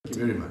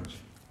very much.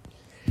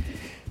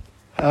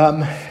 I'm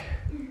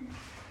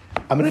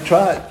going to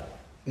try it.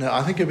 No,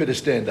 I think I better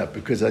stand up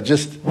because I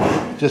just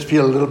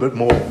feel a little bit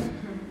more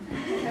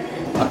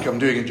like I'm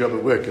doing a job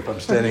at work if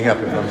I'm standing up,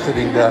 if I'm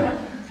sitting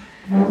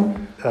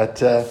down. But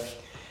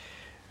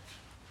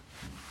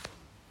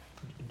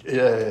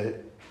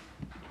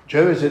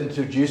Joe has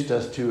introduced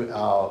us to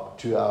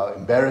our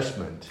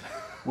embarrassment.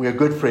 We are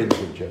good friends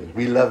with Joe.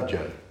 We love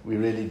Joe. We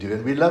really do.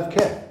 And we love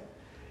Kat.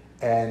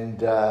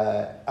 And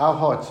our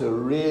hearts are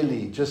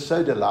really just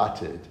so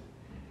delighted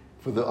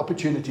for the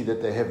opportunity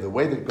that they have, the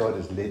way that God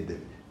has led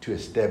them to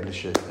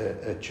establish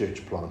a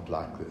church plant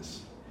like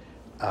this.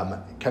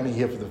 Coming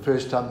here for the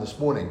first time this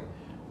morning,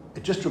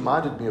 it just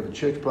reminded me of a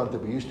church plant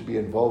that we used to be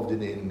involved in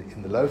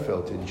the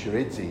Lowveld in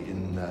Chiredzi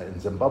in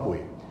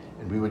Zimbabwe.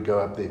 And we would go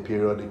up there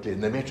periodically,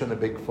 and they met on a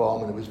big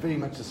farm, and it was very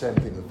much the same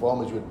thing. The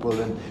farmers would pull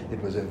in.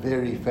 It was a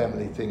very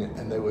family thing,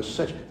 and those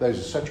are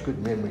such good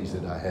memories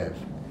that I have.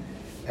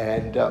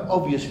 And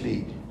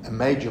obviously, a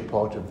major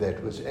part of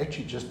that was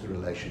actually just the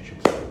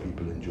relationships that the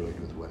people enjoyed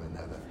with one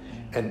another.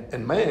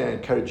 And may I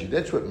encourage you,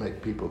 that's what makes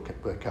people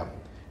come.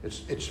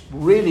 It's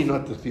really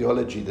not the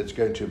theology that's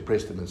going to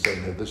impress them and say,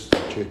 no, this is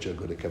the church I've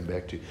got to come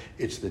back to.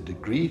 It's the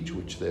degree to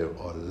which they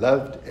are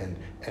loved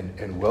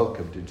and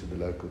welcomed into the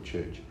local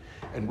church.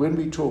 And when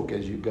we talk,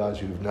 as you guys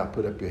who have now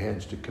put up your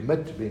hands to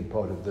commit to being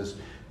part of this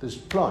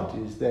plant,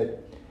 is that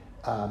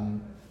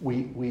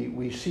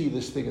we see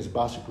this thing as a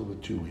bicycle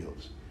with two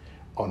wheels.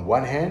 On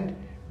one hand,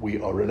 we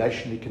are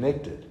relationally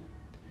connected.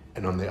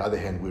 And on the other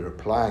hand, we're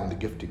applying the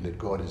gifting that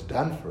God has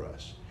done for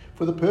us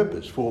for the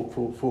purpose,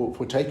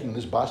 for taking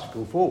this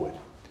bicycle forward.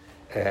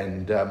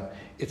 And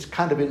it's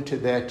kind of into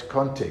that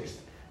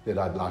context that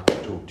I'd like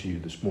to talk to you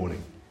this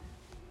morning.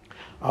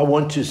 I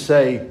want to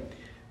say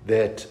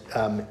that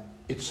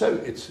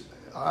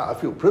I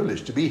feel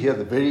privileged to be here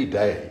the very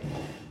day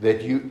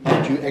that you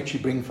actually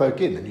bring folk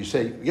in and you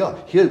say, yeah,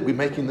 here we're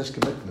making this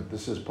commitment.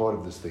 This is part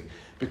of this thing.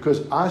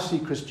 Because I see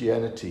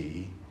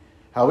Christianity,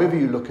 however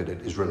you look at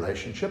it, is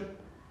relationship.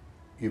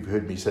 You've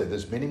heard me say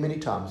this many, many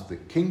times. The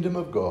kingdom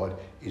of God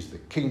is the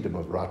kingdom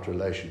of right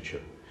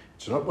relationship.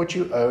 It's not what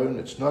you own.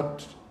 It's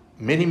not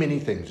many, many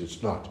things.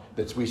 It's not.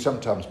 That's we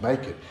sometimes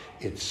make it.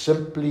 It's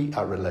simply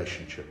our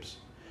relationships.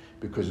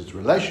 Because it's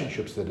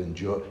relationships that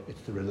endure.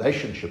 It's the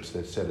relationships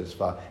that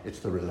satisfy. It's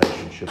the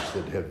relationships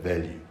that have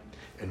value.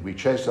 And we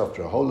chase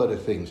after a whole lot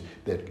of things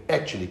that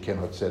actually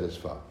cannot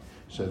satisfy.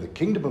 So the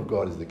kingdom of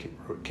God is the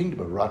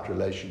kingdom of right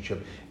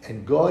relationship.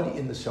 And God,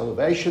 in the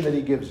salvation that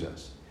he gives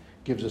us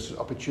an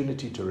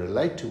opportunity to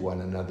relate to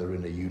one another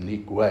in a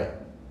unique way.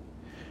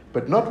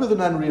 But not with an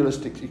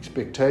unrealistic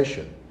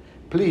expectation.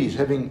 Please,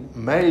 having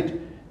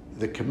made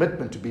the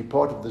commitment to be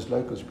part of this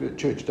local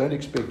church, don't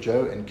expect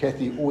Joe and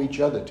Kathy or each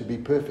other to be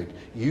perfect.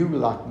 You,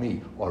 like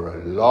me, are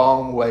a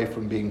long way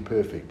from being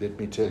perfect, let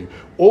me tell you.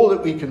 All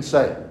that we can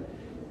say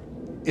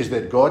is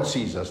that God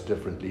sees us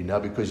differently now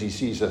because he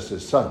sees us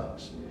as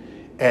sons,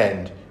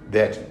 and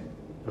that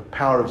the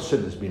power of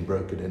sin has been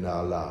broken in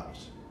our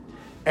lives,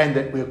 and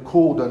that we're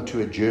called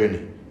onto a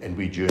journey, and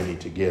we journey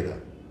together.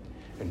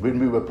 And when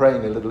we were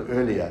praying a little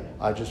earlier,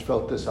 I just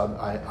felt this.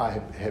 I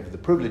have the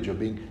privilege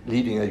of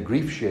leading a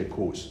grief share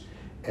course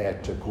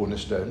at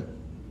Cornerstone.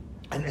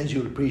 And as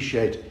you'll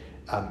appreciate,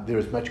 there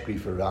is much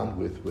grief around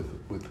with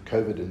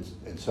COVID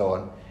and so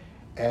on.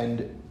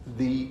 And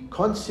the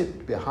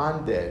concept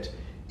behind that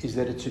is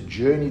that it's a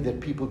journey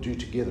that people do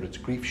together. It's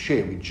grief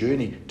share. We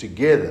journey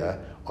together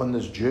on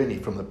this journey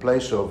from the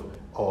place of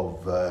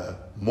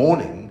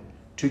mourning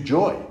to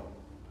joy.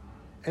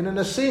 And in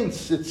a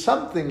sense, it's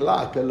something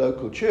like a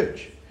local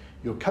church.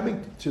 You're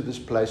coming to this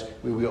place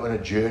where we're on a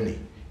journey,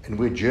 and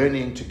we're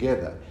journeying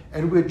together.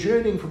 And we're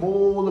journeying from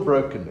all the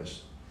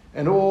brokenness,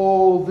 and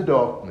all the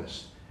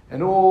darkness,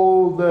 and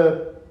all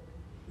the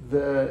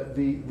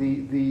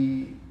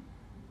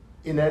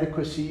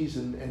inadequacies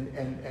and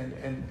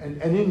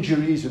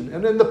injuries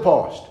and in the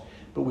past.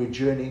 But we're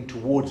journeying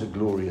towards a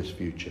glorious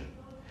future.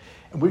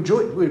 And we're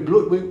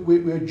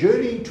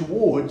journeying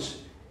towards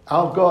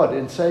our God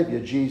and Savior,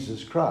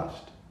 Jesus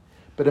Christ.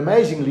 But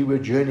amazingly, we're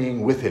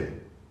journeying with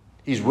him.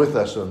 He's with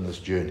us on this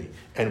journey,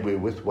 and we're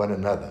with one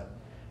another.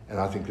 And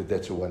I think that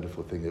that's a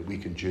wonderful thing, that we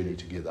can journey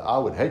together. I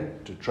would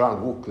hate to try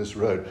and walk this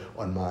road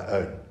on my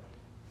own.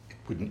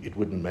 It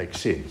wouldn't make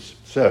sense.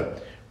 So,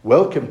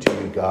 welcome to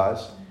you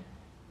guys.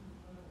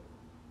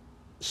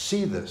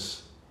 See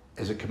this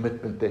as a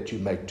commitment that you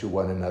make to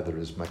one another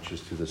as much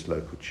as to this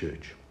local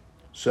church.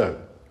 So,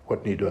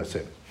 what need I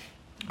say?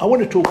 I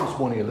want to talk this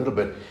morning a little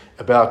bit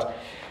about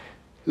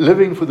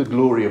living for the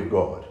glory of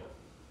God.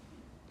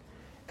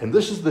 And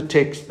this is the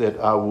text that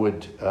I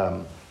would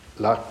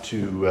like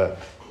to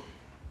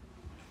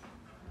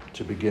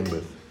begin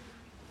with.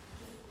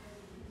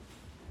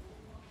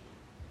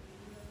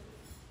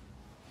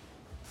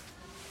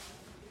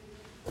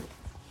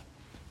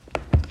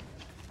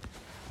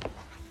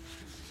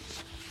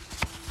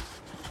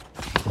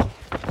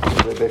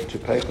 Go back to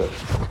paper,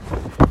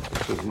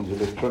 because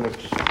these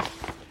electronics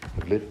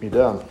have let me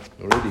down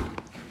already.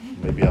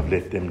 Maybe I've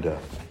let them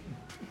down.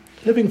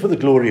 Living for the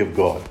glory of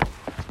God.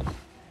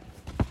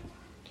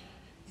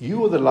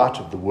 You are the light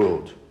of the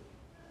world.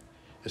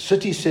 A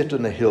city set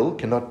on a hill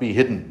cannot be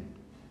hidden.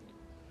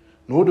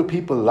 Nor do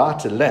people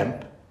light a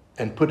lamp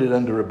and put it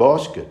under a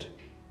basket,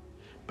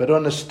 but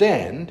on a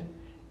stand,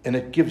 and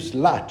it gives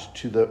light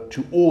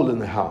to all in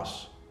the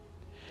house.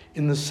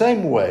 In the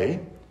same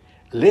way,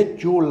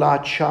 let your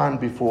light shine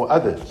before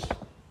others,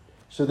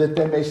 so that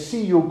they may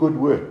see your good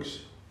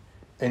works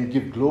and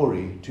give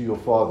glory to your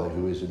Father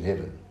who is in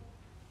heaven.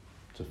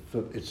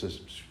 It's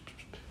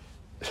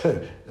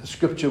a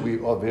scripture we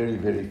are very,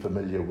 very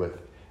familiar with.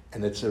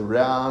 And it's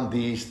around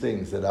these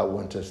things that I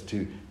want us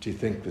to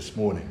think this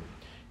morning.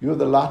 You are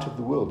the light of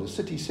the world. A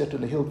city set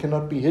on a hill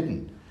cannot be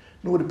hidden.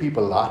 Nor do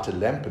people light a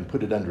lamp and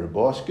put it under a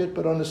basket,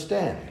 but on a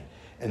stand,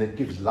 and it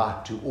gives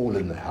light to all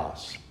in the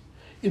house.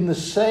 In the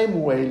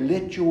same way,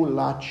 let your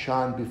light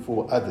shine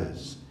before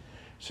others,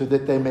 so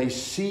that they may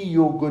see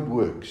your good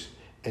works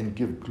and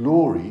give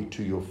glory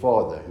to your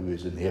Father who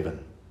is in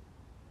heaven.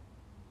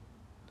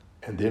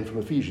 And then from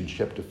Ephesians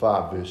chapter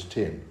 5, verse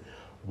 10.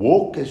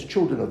 Walk as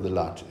children of the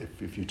light.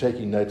 If you're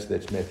taking notes,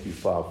 that's Matthew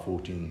 5,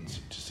 14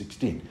 to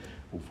 16,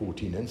 or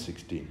 14 and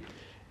 16.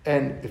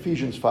 And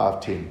Ephesians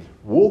 5:10.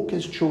 Walk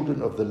as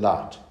children of the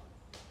light,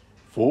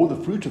 for the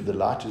fruit of the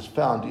light is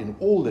found in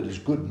all that is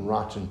good and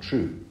right and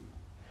true.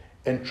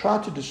 And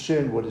try to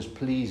discern what is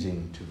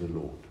pleasing to the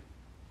Lord.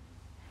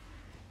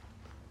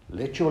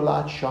 Let your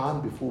light shine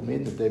before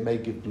men that they may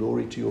give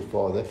glory to your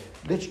Father.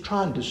 Let's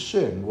try and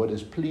discern what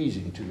is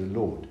pleasing to the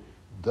Lord.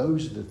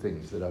 Those are the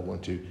things that I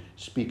want to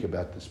speak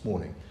about this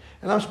morning.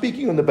 And I'm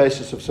speaking on the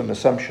basis of some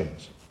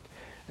assumptions.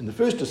 And the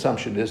first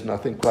assumption is, and I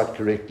think quite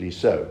correctly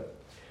so,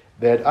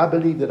 that I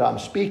believe that I'm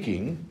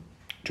speaking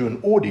to an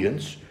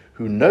audience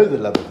who know the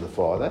love of the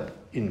Father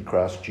in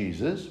Christ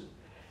Jesus.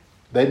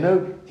 They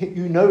know,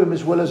 you know him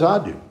as well as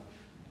I do.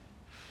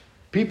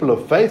 People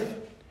of faith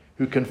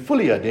who can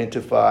fully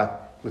identify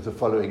with the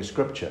following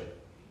scripture.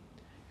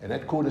 And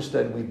at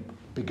Cornerstone, we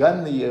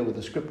began the year with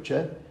a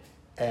scripture,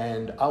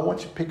 and I want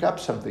to pick up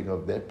something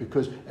of that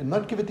and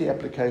not give it the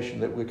application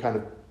that we're kind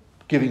of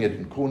giving it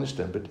in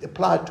Cornerstone, but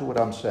apply it to what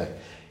I'm saying.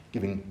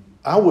 Giving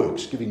our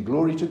works, giving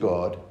glory to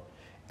God,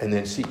 and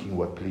then seeking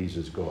what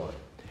pleases God.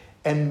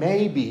 And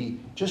maybe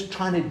just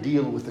trying to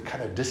deal with the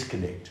kind of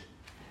disconnect.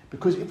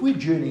 Because if we're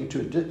journeying to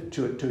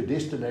a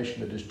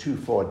destination that is too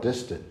far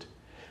distant,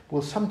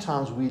 well,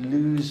 sometimes we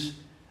lose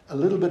a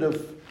little bit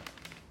of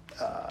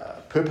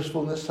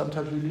purposefulness.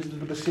 Sometimes we lose a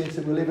little bit of sense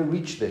that we'll ever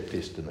reach that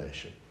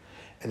destination.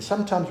 And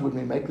sometimes when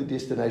we make the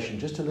destination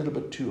just a little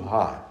bit too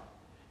high,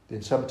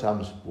 then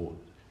sometimes,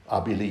 I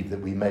believe that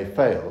we may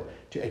fail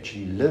to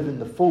actually live in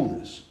the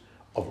fullness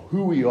of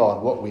who we are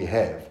and what we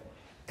have,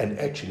 and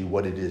actually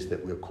what it is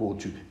that we're called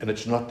to. And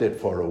it's not that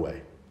far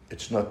away.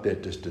 It's not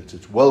that distance.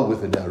 It's well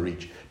within our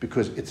reach,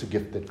 because it's a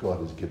gift that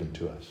God has given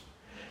to us.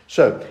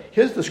 So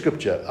here's the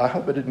scripture. I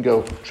hope I didn't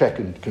go off track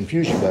and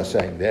confuse you by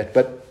saying that,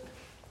 but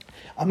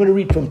I'm going to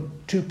read from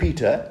 2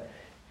 Peter,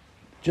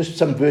 just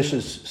some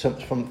verses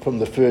from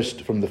the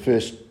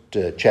first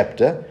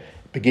chapter,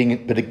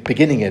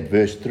 beginning at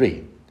verse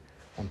 3.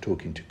 I'm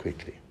talking too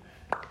quickly.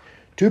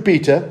 2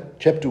 Peter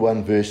chapter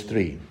 1, verse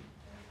 3.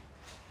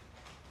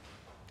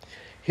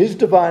 His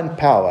divine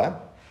power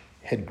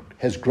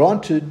has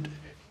granted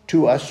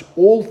to us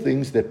all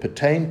things that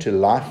pertain to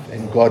life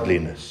and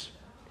godliness,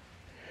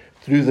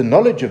 through the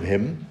knowledge of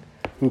him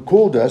who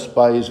called us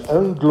by his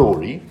own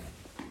glory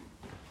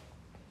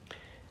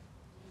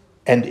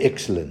and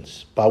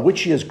excellence, by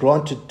which he has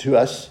granted to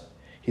us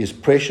his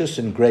precious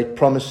and great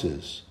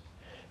promises,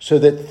 so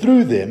that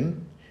through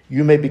them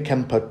you may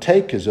become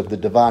partakers of the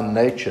divine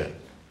nature,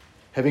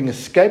 having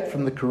escaped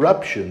from the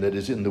corruption that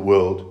is in the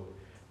world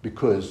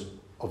because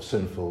of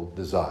sinful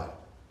desire.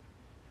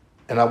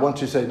 And I want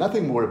to say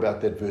nothing more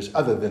about that verse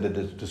other than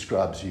it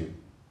describes you.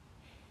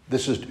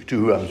 This is to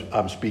who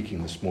I'm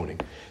speaking this morning.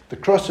 The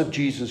cross of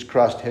Jesus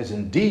Christ has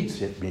indeed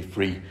set me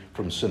free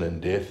from sin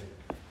and death,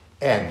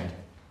 and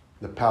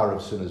the power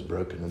of sin is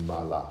broken in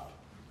my life.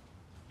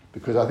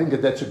 Because I think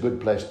that that's a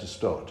good place to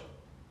start.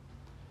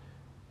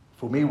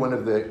 For me, one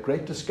of the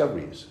great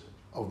discoveries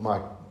of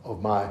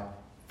my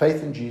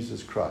faith in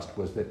Jesus Christ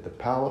was that the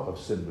power of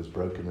sin was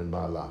broken in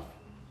my life.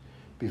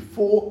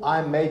 Before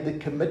I made the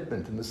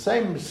commitment, in the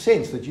same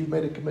sense that you've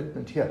made a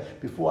commitment here,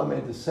 before I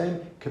made the same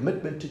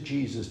commitment to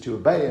Jesus, to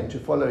obey and to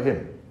follow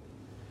him,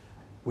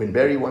 when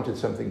Barry wanted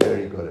something,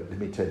 Barry got it. Let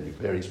me tell you,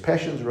 Barry's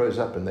passions rose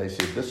up and they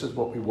said, this is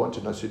what we want.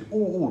 And I said,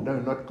 no,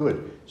 not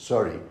good.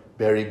 Sorry,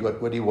 Barry got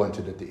what he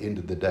wanted at the end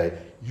of the day,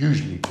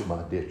 usually to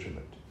my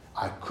detriment.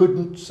 I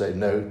couldn't say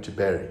no to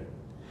Barry.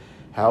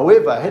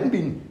 However, I hadn't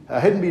been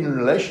in a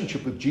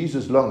relationship with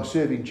Jesus long,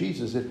 serving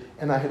Jesus,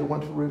 and I had a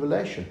wonderful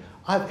revelation.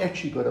 I've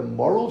actually got a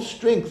moral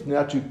strength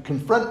now to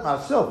confront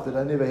myself that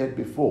I never had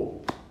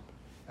before.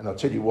 And I'll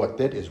tell you what,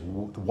 that is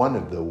one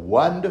of the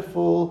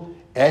wonderful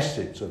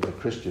assets of a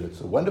Christian.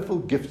 It's a wonderful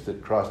gift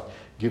that Christ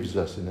gives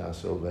us in our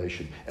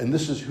salvation. And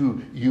this is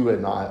who you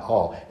and I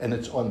are. And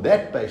it's on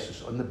that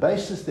basis, on the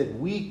basis that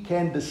we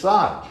can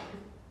decide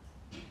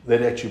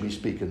that actually we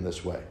speak in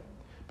this way.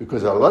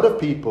 Because a lot of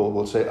people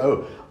will say,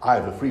 oh, I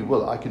have a free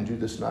will, I can do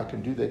this and I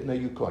can do that. No,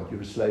 you can't.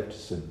 You're a slave to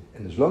sin.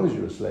 And as long as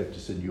you're a slave to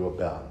sin, you are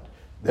bound.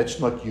 That's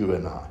not you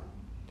and I.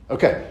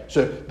 Okay,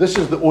 so this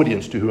is the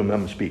audience to whom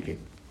I'm speaking.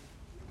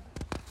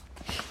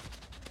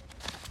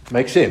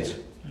 Makes sense?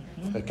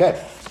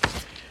 Okay.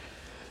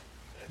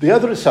 The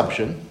other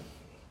assumption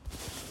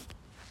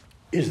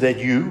is that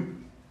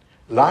you,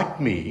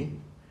 like me,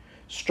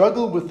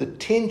 struggle with the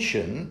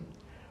tension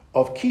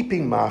of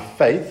keeping my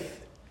faith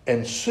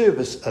and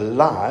service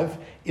alive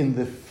in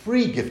the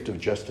free gift of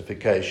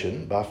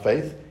justification by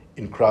faith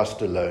in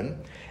Christ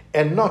alone,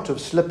 and not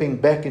of slipping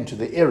back into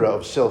the era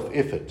of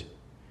self-effort.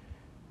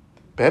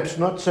 Perhaps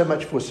not so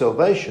much for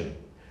salvation,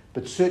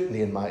 but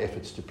certainly in my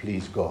efforts to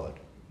please God.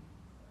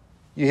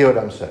 You hear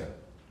what I'm saying?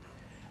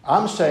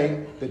 I'm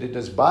saying that it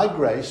is by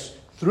grace,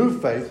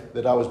 through faith,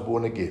 that I was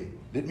born again.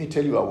 Let me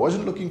tell you, I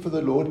wasn't looking for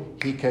the Lord.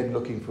 He came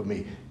looking for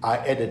me. I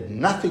added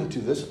nothing to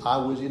this. I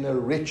was in a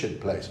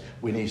wretched place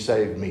when he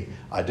saved me.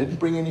 I didn't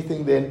bring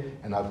anything then,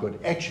 and I've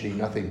got actually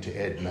nothing to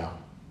add now.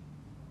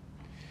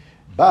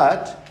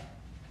 But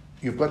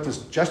you've got this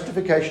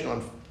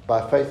justification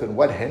by faith on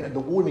one hand, and the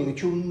warning that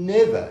you'll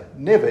never,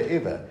 never,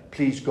 ever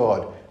please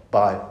God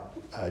by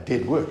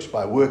dead works,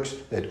 by works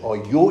that are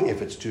your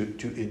efforts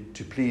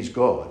to please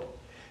God.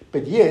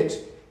 But yet,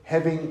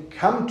 having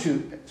come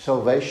to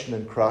salvation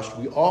in Christ,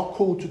 we are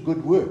called to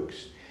good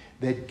works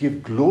that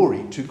give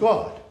glory to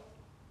God.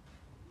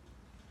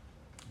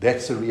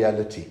 That's a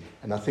reality.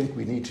 And I think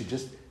we need to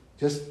just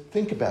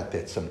think about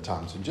that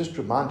sometimes and just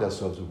remind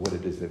ourselves of what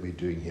it is that we're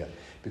doing here.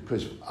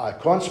 Because I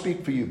can't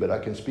speak for you, but I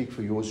can speak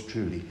for yours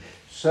truly.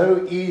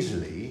 So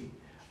easily,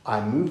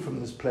 I move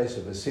from this place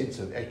of a sense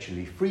of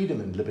actually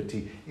freedom and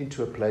liberty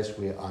into a place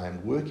where I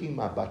am working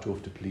my butt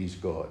off to please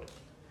God.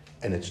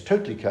 And it's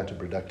totally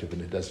counterproductive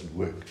and it doesn't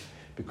work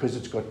because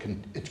it's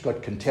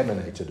got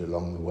contaminated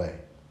along the way.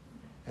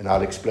 And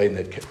I'll explain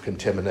that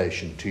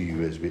contamination to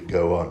you as we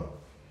go on.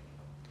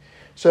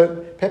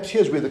 So perhaps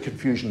here's where the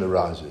confusion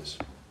arises.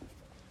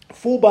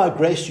 For by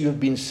grace you have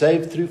been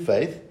saved through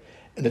faith,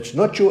 and it's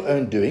not your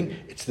own doing,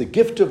 it's the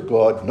gift of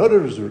God, not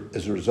as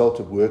a result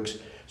of works,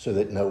 so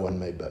that no one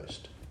may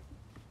boast.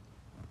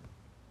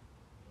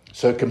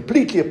 So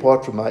completely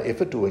apart from my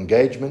effort or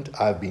engagement,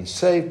 I have been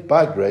saved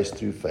by grace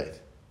through faith.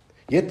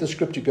 Yet the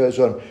scripture goes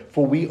on,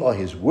 for we are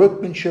his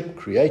workmanship,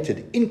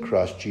 created in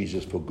Christ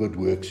Jesus for good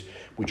works,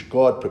 which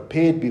God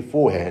prepared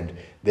beforehand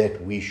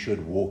that we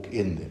should walk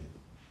in them.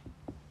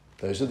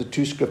 Those are the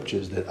two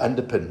scriptures that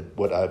underpin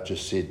what I've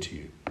just said to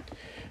you.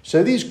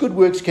 So these good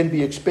works can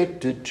be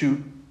expected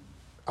to,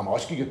 I'm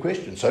asking a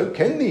question, so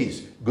can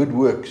these good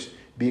works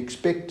be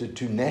expected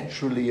to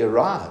naturally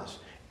arise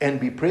and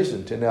be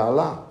present in our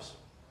lives?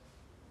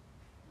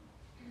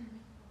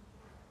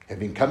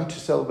 Having come to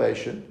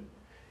salvation,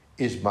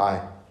 is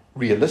my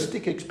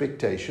realistic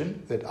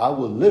expectation that I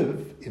will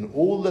live in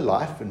all the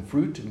life and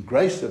fruit and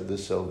grace of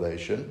this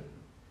salvation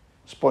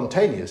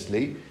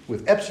spontaneously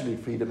with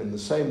absolute freedom in the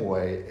same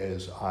way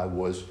as I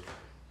was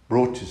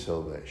brought to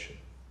salvation?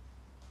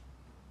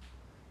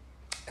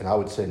 And I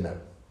would say no.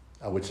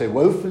 I would say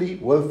woefully,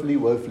 woefully,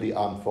 woefully,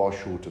 I'm far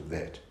short of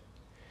that.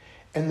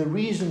 And the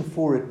reason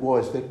for it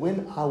was that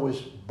when I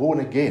was born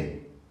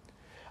again,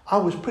 I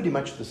was pretty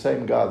much the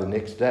same guy the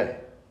next day.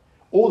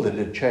 All that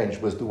had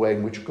changed was the way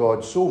in which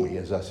God saw me,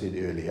 as I said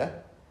earlier.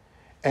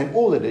 And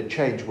all that had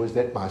changed was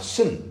that my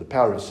sin, the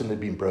power of sin, had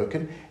been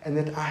broken, and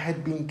that I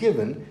had been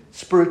given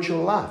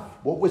spiritual life.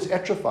 What was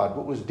atrophied,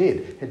 what was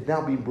dead, had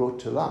now been brought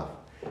to life.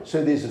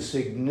 So there's a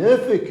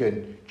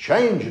significant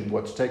change in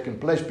what's taken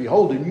place.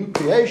 Behold, a new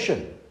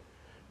creation.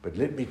 But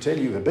let me tell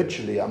you,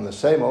 habitually, I'm the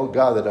same old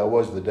guy that I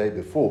was the day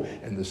before,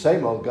 and the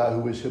same old guy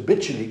who was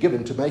habitually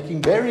given to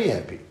making Barry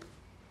happy.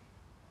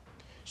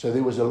 So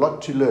there was a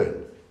lot to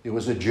learn. There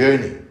was a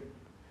journey.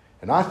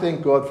 And I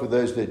thank God for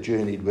those that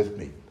journeyed with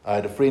me. I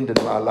had a friend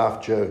in my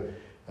life, Joe,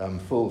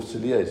 Phil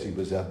Siliers. He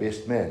was our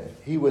best man.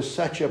 He was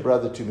such a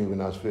brother to me when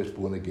I was first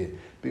born again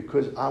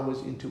because I was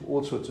into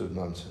all sorts of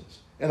nonsense.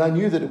 And I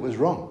knew that it was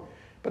wrong.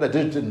 But I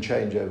didn't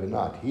change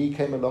overnight. He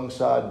came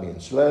alongside me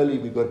and slowly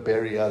we got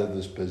Barry out of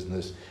this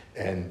business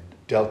and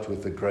dealt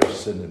with the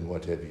gross sin and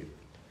what have you.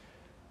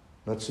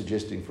 Not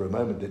suggesting for a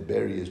moment that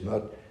Barry is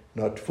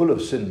not full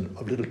of sin,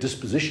 of little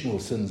dispositional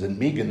sins and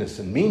meagerness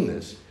and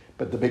meanness,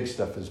 but the big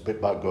stuff is by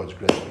God's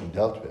grace being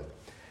dealt with.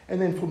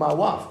 And then for my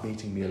wife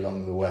meeting me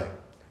along the way.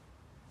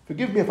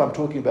 Forgive me if I'm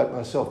talking about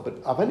myself,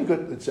 but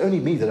it's only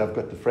me that I've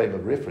got the frame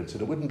of reference,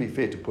 and it wouldn't be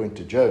fair to point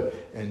to Joe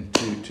and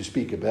to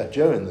speak about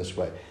Joe in this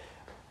way.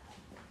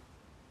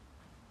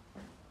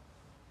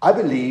 I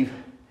believe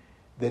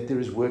that there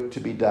is work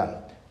to be done,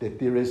 that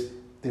there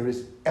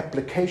is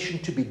application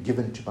to be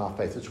given to my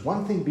faith. It's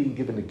one thing being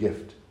given a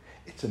gift.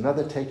 It's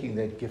another taking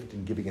that gift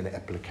and giving an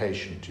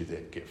application to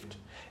that gift.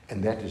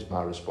 And that is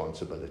my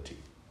responsibility.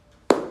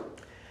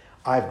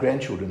 I have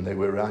grandchildren. They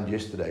were around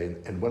yesterday,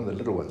 and one of the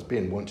little ones,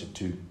 Ben, wanted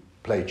to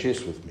play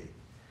chess with me.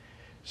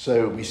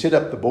 So we set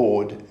up the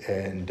board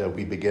and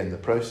we began the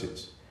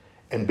process.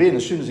 And Ben,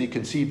 as soon as he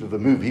conceived of a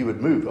move, he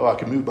would move. Oh, I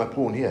can move my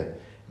pawn here.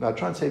 And I'd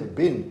try and say,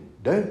 Ben,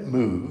 don't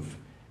move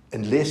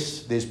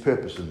unless there's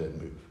purpose in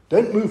that move.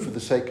 Don't move for the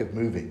sake of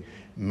moving.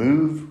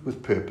 Move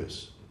with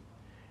purpose.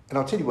 And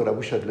I'll tell you what, I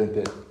wish I'd learned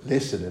that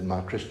lesson in my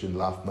Christian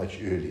life much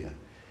earlier.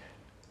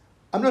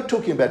 I'm not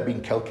talking about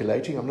being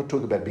calculating. I'm not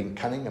talking about being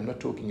cunning. I'm not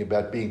talking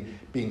about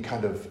being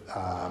kind of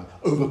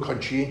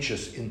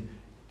over-conscientious.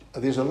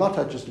 There's a lot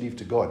I just leave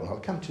to God, and I'll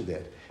come to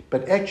that.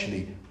 But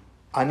actually,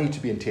 I need to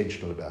be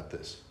intentional about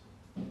this.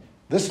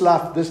 This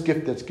life, this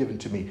gift that's given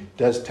to me,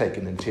 does take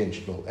an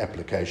intentional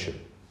application.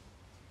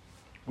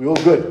 We all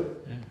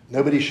good? Yeah.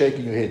 Nobody's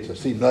shaking your heads. I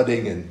see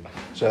nodding, and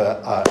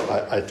so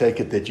I take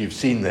it that you've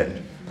seen that.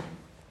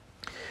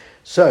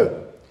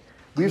 So,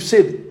 we've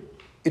said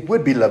it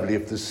would be lovely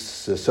if this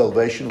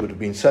salvation would have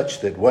been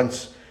such that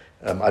once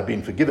I'd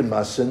been forgiven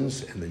my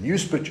sins and the new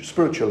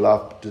spiritual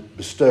life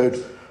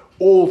bestowed,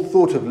 all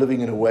thought of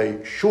living in a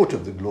way short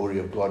of the glory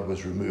of God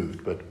was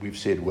removed. But we've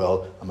said,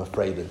 well, I'm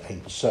afraid it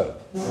ain't so.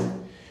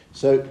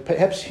 So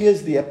perhaps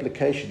here's the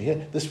application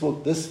here.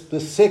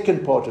 This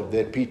second part of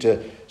that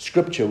Peter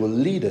scripture will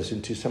lead us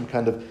into some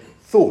kind of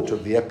thought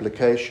of the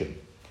application.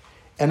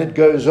 And it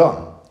goes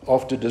on.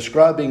 After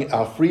describing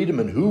our freedom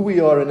and who we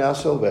are in our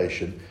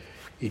salvation,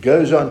 he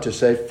goes on to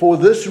say, for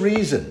this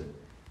reason,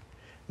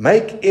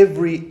 make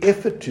every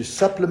effort to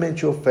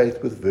supplement your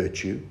faith with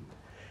virtue,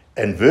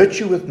 and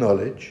virtue with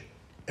knowledge,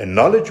 and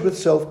knowledge with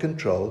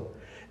self-control,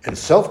 and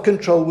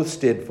self-control with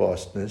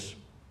steadfastness,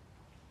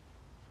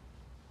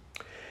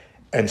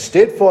 and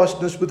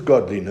steadfastness with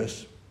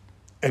godliness,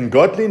 and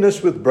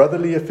godliness with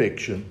brotherly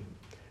affection,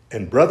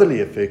 and brotherly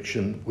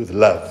affection with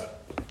love.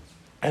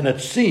 And it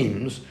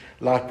seems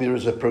like there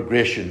is a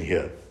progression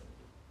here.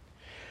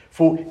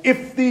 For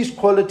if these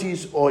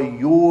qualities are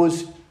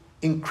yours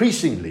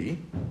increasingly,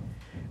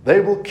 they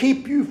will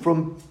keep you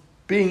from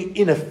being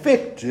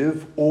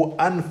ineffective or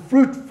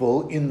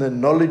unfruitful in the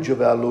knowledge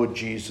of our Lord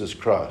Jesus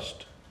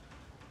Christ.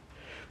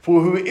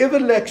 For whoever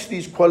lacks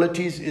these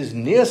qualities is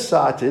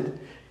nearsighted.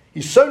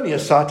 He's so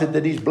nearsighted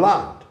that he's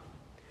blind,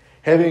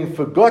 having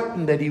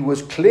forgotten that he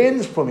was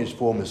cleansed from his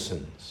former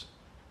sins.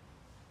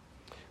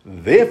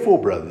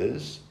 Therefore,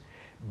 brothers,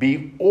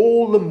 be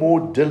all the more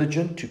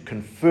diligent to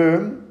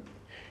confirm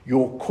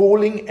your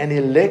calling and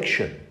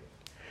election.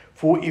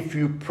 For if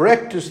you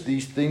practice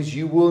these things,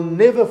 you will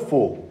never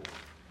fall.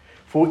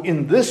 For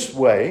in this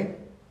way,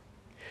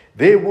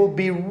 there will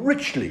be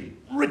richly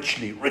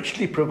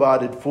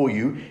provided for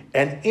you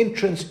an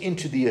entrance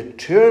into the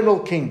eternal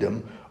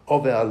kingdom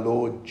of our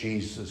Lord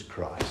Jesus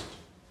Christ.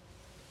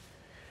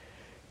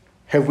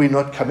 Have we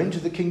not come into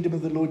the kingdom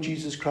of the Lord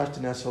Jesus Christ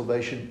in our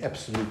salvation?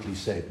 Absolutely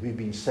saved. We've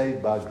been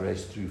saved by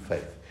grace through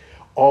faith.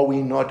 Are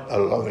we not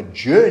along a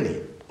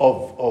journey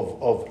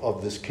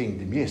of this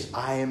kingdom? Yes,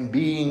 I am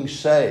being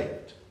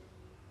saved.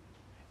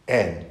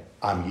 And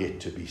I'm yet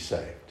to be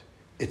saved.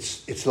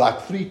 It's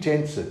like 3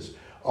 tenses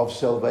of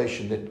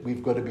salvation that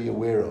we've got to be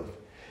aware of.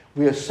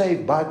 We are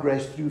saved by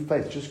grace through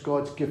faith, just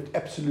God's gift,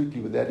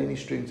 absolutely without any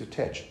strings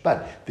attached.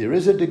 But there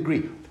is a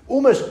degree,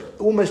 almost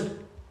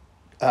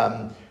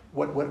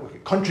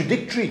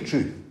contradictory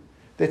truth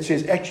that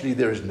says actually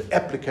there is an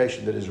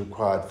application that is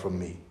required from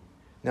me.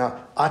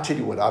 Now, I tell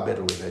you what, I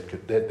battle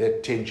with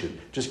that tension,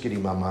 just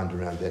getting my mind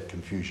around that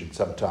confusion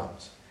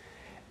sometimes.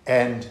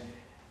 And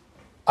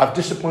I've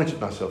disappointed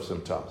myself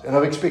sometimes, and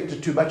I've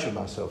expected too much of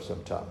myself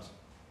sometimes.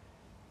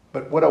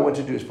 But what I want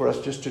to do is for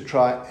us just to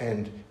try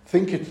and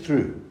think it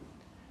through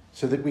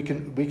so that we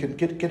can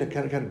get a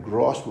kind of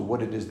grasp of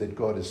what it is that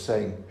God is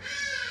saying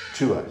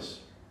to us.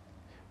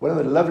 One of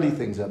the lovely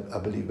things I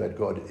believe about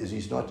God is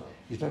he's not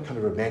kind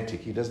of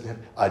romantic. He doesn't have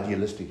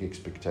idealistic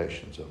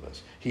expectations of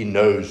us. He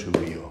knows who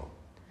we are.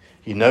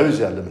 He knows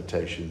our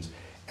limitations,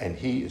 and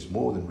he is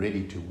more than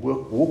ready to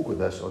walk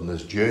with us on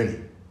this journey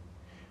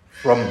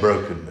from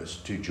brokenness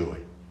to joy,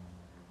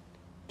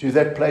 to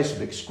that place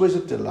of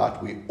exquisite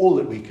delight where all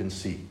that we can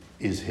see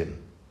is him.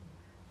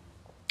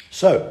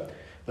 So,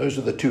 those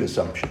are the 2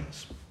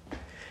 assumptions.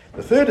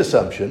 The third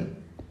assumption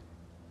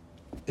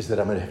is that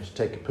I'm going to have to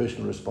take a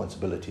personal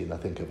responsibility, and I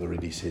think I've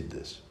already said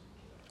this.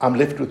 I'm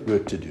left with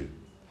work to do.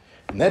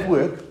 And that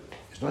work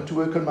is not to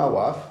work on my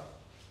wife,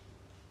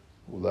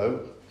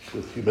 although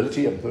with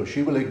humility I'm sure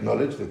she will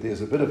acknowledge that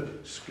there's a bit of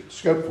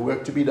scope for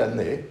work to be done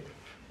there.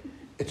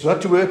 It's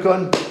not to work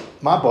on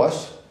my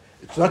boss.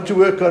 It's not to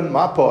work on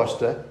my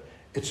pastor.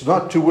 It's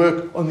not to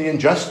work on the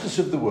injustice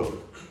of the world.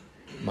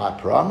 My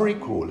primary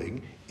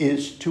calling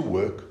is to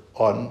work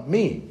on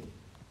me.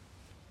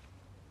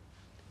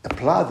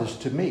 Apply this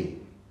to me.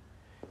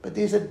 But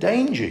there's a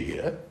danger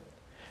here,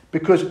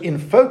 because in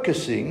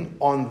focusing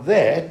on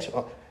that,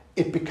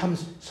 it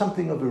becomes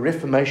something of a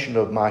reformation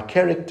of my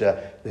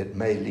character that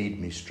may lead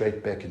me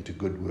straight back into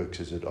good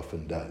works, as it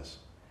often does.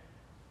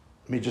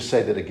 Let me just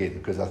say that again,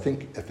 because I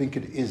think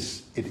it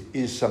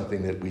is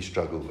something that we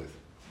struggle with.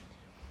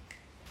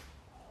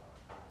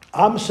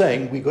 I'm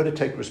saying we've got to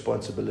take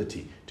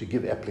responsibility to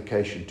give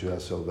application to our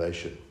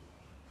salvation.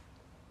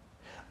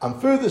 I'm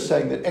further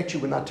saying that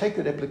actually when I take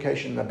that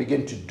application and I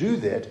begin to do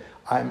that,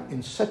 I'm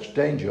in such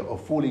danger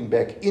of falling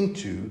back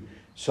into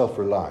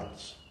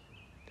self-reliance.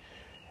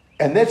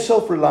 And that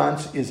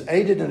self-reliance is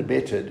aided and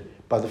abetted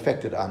by the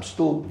fact that I'm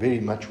still very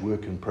much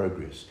work in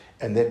progress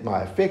and that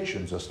my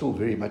affections are still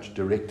very much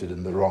directed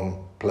in the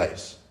wrong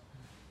place.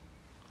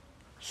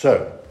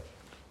 So,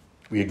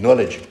 we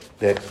acknowledge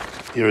that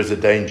there is a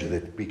danger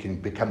that we can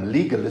become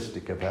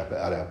legalistic about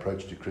our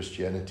approach to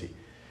Christianity.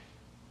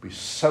 We're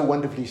so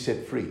wonderfully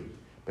set free,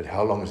 but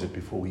how long is it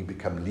before we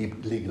become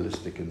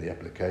legalistic in the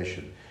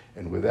application?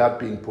 And without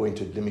being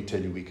pointed, let me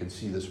tell you, we can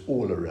see this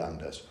all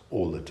around us,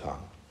 all the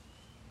time.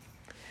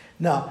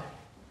 Now,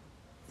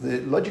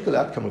 the logical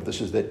outcome of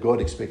this is that God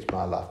expects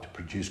my life to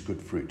produce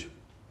good fruit.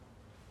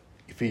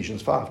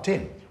 Ephesians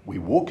 5:10, we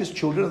walk as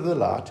children of the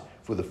light,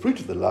 for the fruit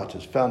of the light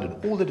is found in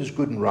all that is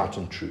good and right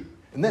and true.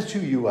 And that's who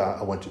you are,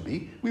 I want to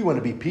be. We want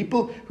to be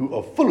people who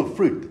are full of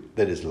fruit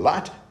that is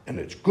light and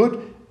it's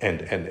good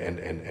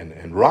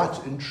and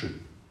right and true.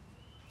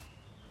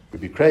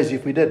 We'd be crazy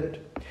if we didn't.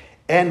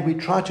 And we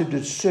try to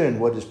discern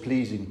what is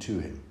pleasing to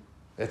him.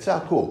 That's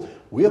our call.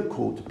 We are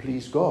called to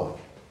please God.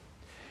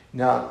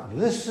 Now,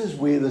 this is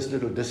where this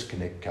little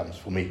disconnect comes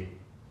for me.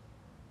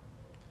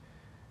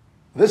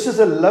 This is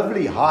a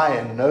lovely, high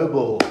and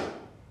noble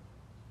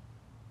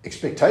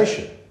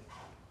expectation.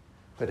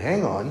 But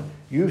hang on,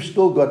 you've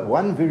still got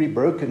one very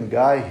broken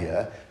guy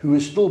here who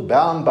is still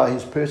bound by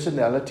his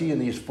personality and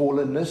his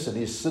fallenness and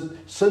his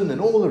sin and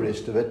all the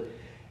rest of it,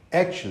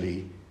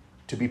 actually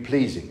to be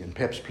pleasing and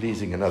perhaps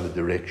pleasing in other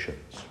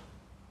directions.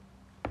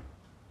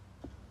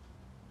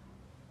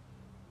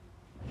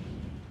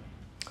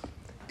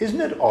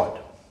 Isn't it odd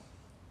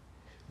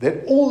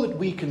that all that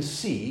we can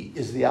see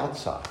is the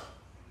outside?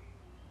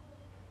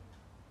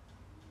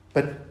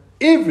 But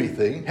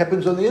everything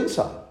happens on the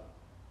inside.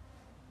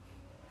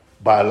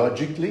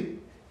 Biologically,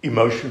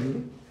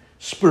 emotionally,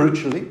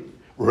 spiritually,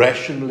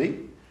 rationally.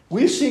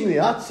 We're seeing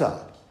the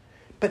outside,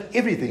 but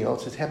everything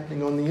else is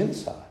happening on the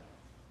inside.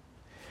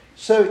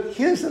 So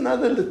here's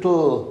another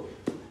little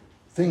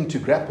thing to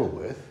grapple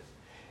with.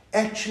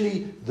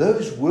 Actually,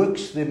 those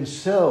works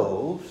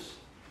themselves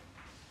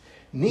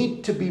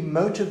need to be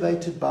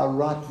motivated by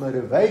right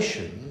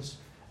motivations.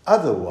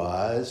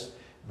 Otherwise,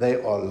 they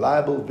are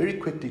liable very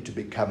quickly to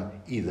become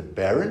either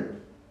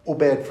barren or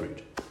bad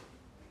fruit.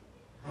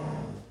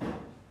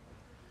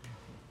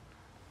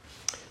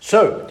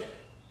 So,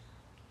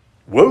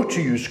 woe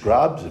to you,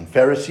 scribes and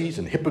Pharisees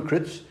and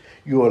hypocrites!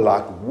 You are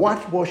like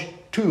whitewashed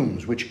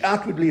tombs, which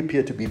outwardly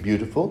appear to be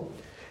beautiful,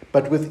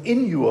 but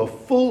within you are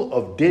full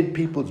of dead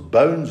people's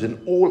bones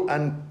and all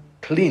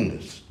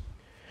uncleanness.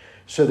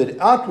 So that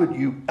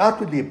you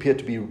outwardly appear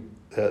to be,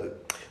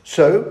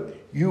 so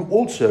you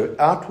also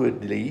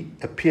outwardly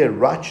appear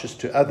righteous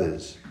to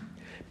others,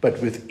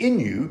 but within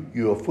you,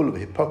 you are full of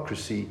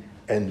hypocrisy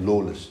and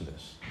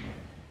lawlessness.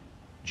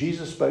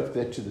 Jesus spoke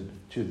that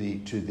to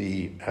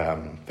the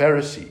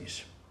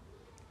Pharisees.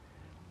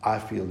 I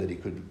feel that he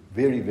could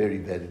very, very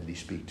validly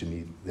speak to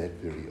me that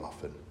very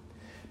often,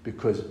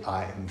 because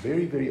I am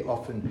very, very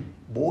often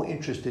more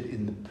interested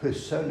in the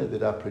persona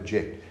that I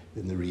project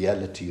than the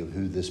reality of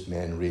who this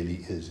man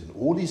really is, and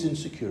all his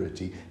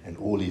insecurity and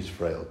all his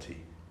frailty.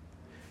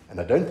 And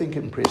I don't think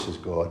it impresses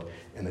God,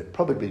 and it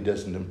probably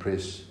doesn't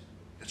impress,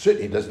 it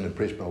certainly doesn't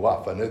impress my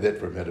wife. I know that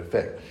for a matter of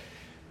fact.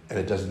 And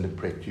it doesn't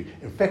impress you.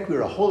 In fact,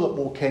 we're a whole lot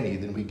more canny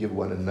than we give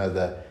one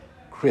another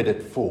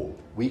credit for.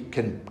 We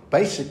can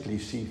basically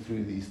see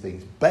through these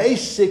things.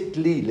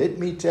 Basically, let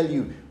me tell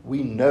you,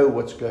 we know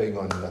what's going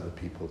on in other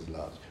people's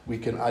lives. We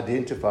can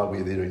identify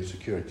where their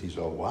insecurities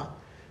are. Why?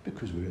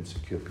 Because we're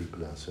insecure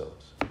people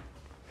ourselves.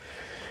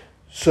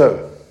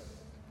 So,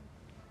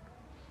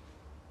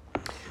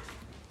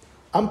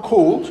 I'm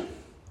called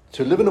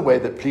to live in a way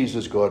that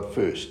pleases God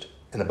first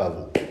and above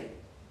all.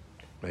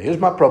 Now, here's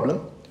my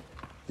problem.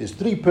 There's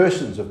three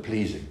persons of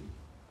pleasing.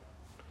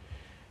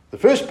 The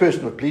first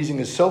person of pleasing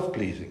is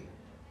self-pleasing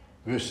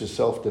versus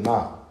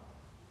self-denial.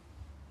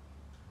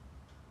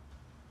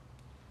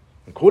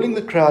 And calling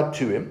the crowd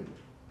to him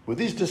with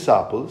his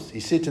disciples, he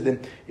said to them,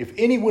 if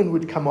anyone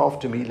would come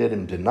after me, let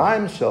him deny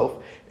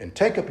himself and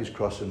take up his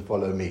cross and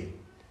follow me.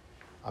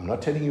 I'm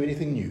not telling you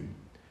anything new.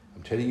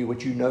 I'm telling you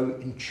what you know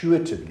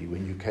intuitively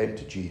when you came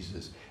to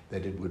Jesus,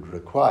 that it would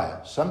require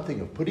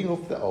something of putting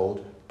off the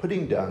old,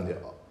 putting down the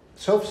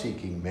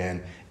self-seeking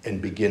man,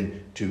 and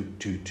begin to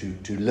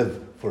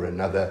live for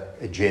another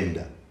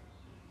agenda,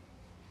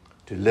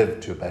 to live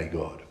to obey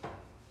God.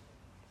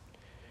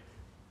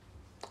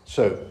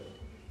 So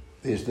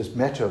there's this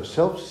matter of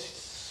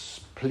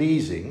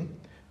self-pleasing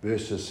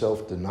versus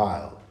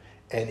self-denial.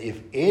 And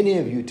if any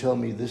of you tell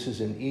me this is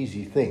an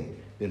easy thing,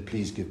 then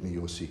please give me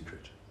your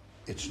secret.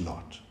 It's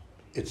not.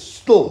 It's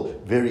still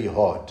very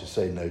hard to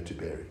say no to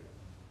Barry.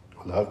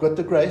 Although I've got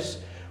the grace,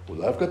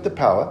 although I've got the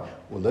power,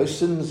 although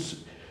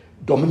sin's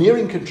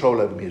domineering control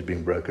over me has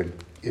been broken,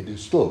 it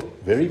is still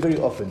very, very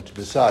often to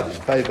decide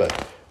in favor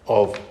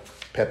of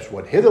perhaps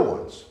what Heather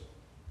wants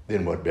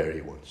than what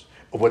Barry wants,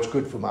 of what's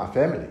good for my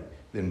family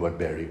than what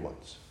Barry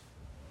wants,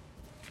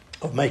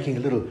 of making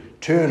a little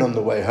turn on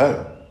the way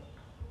home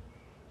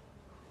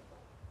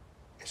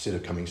instead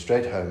of coming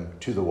straight home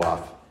to the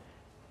wife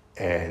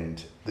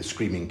and the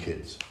screaming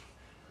kids.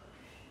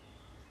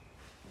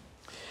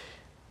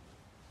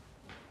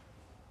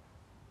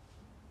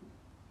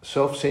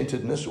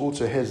 self-centeredness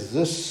also has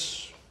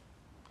this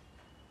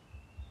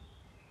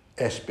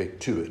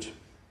aspect to it.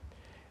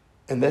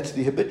 And that's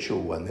the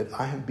habitual one, that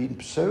I have been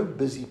so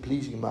busy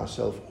pleasing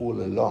myself all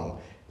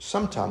along.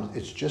 Sometimes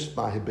it's just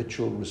my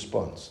habitual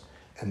response,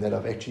 and that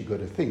I've actually got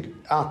to think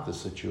out the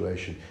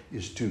situation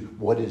as to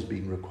what is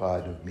being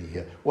required of me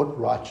here. What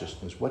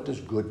righteousness, what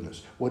does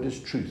goodness, what is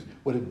truth,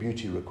 what does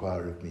beauty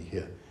require of me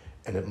here?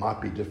 And it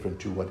might be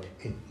different to what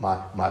in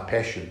my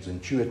passions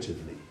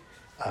intuitively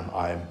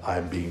I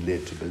am being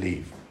led to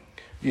believe.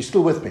 Are you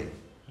still with me?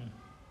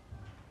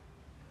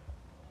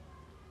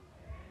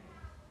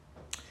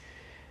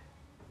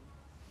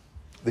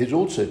 There's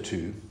also,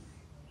 too,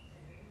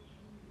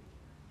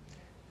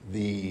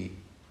 the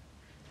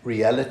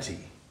reality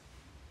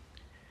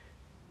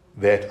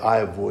that I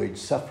avoid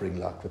suffering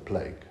like the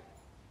plague.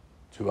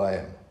 It's who I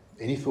am.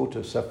 Any thought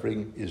of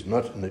suffering is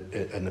not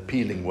an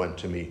appealing one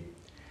to me.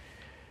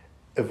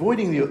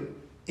 Avoiding the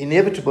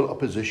inevitable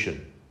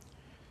opposition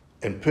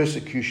and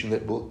persecution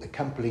that will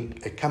accompany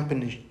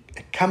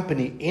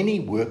any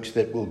works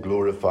that will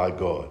glorify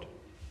God.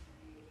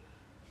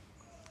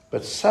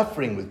 But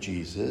suffering with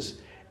Jesus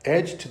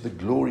adds to the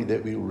glory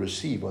that we will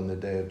receive on the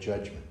day of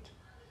judgment.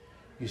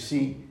 You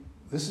see,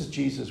 this is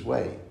Jesus'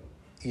 way.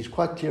 He's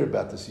quite clear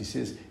about this. He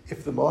says,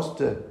 if the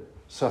master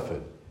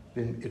suffered,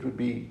 then it would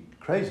be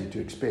crazy to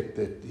expect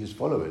that his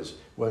followers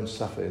won't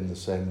suffer in the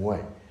same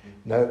way.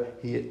 No,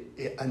 he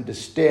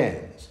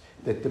understands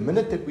that the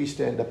minute that we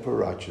stand up for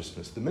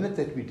righteousness, the minute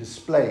that we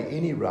display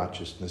any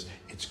righteousness,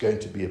 it's going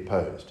to be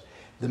opposed.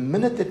 The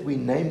minute that we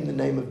name the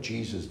name of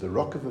Jesus, the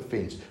rock of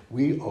offense,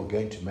 we are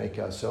going to make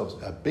ourselves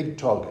a big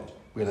target.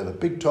 We'll have a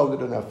big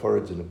target on our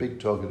foreheads and a big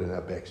target on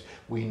our backs.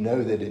 We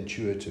know that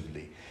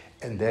intuitively,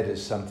 and that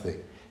is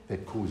something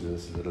that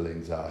causes us a little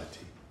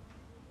anxiety.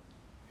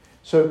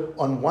 So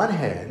on one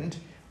hand,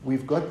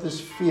 we've got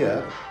this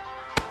fear.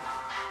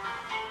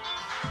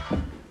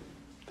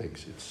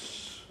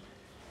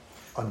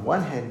 On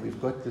one hand,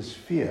 we've got this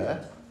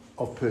fear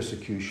of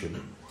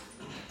persecution.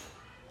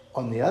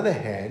 On the other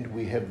hand,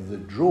 we have the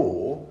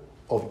draw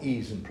of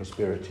ease and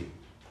prosperity,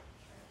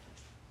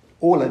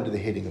 all under the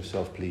heading of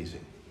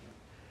self-pleasing.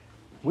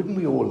 Wouldn't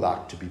we all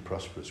like to be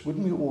prosperous?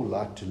 Wouldn't we all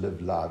like to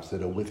live lives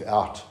that are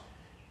without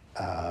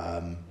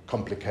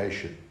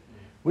complication?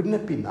 Wouldn't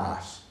it be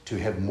nice to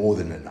have more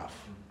than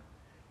enough?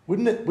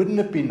 Wouldn't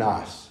it be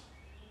nice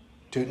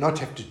to not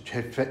have to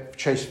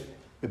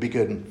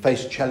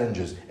face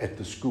challenges at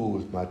the school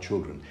with my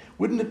children?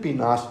 Wouldn't it be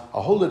nice,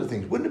 a whole lot of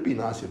things, wouldn't it be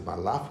nice if my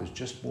life was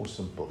just more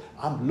simple?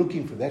 I'm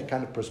looking for that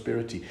kind of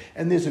prosperity.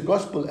 And there's a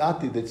gospel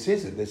out there that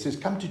says it, that says,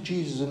 come to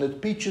Jesus and it's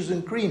peaches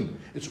and cream.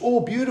 It's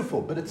all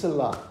beautiful, but it's a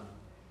lie.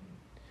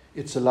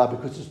 It's a lie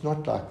because it's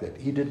not like that.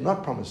 He did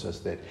not promise us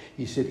that.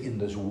 He said, in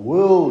this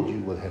world you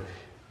will have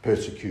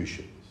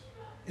persecution.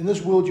 In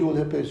this world you will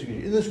have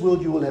persecution. In this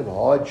world you will have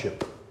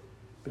hardship.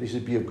 But he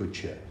said, be of good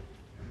cheer,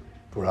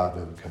 for I've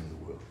overcome the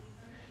world.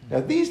 Now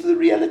these are the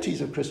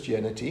realities of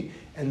Christianity,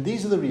 and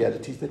these are the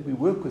realities that we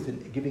work with in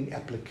giving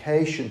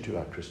application to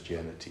our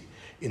Christianity.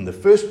 In the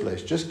first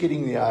place, just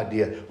getting the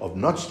idea of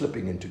not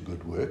slipping into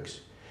good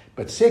works.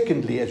 But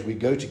secondly, as we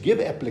go to give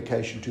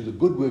application to the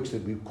good works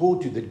that we've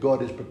called to, that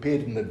God has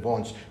prepared in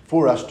advance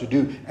for us to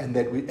do, and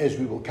that we, as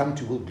we will come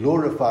to, will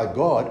glorify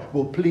God,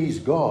 will please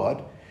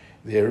God,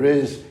 there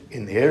is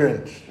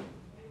inherent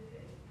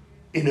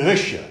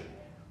inertia,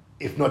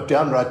 if not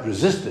downright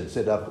resistance,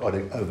 that I've got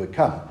to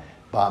overcome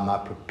by my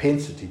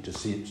propensity to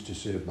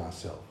serve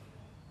myself.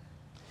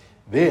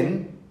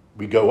 Then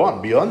we go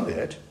on beyond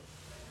that.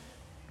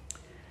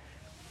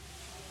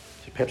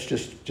 Perhaps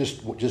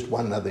just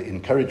one other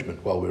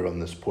encouragement while we're on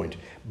this point.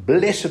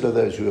 Blessed are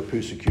those who are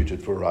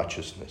persecuted for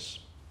righteousness'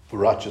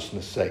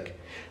 sake,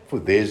 for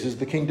theirs is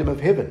the kingdom of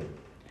heaven.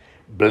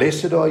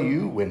 Blessed are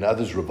you when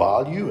others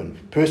revile you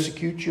and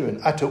persecute you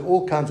and utter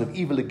all kinds of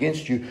evil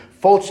against you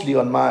falsely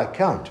on my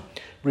account.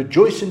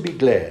 Rejoice and be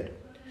glad,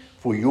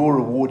 for your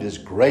reward is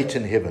great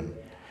in heaven.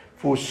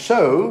 For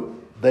so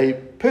they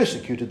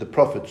persecuted the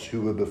prophets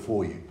who were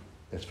before you.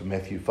 That's from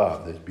Matthew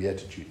 5, those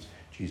Beatitudes.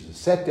 Jesus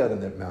sat down on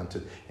that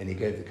mountain and he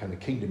gave the kind of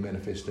kingdom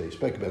manifesto. He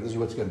spoke about this is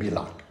what it's going to be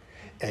like.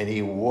 And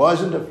he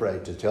wasn't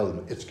afraid to tell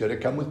them it's going to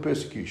come with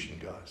persecution,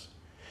 guys.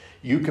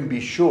 You can be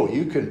sure.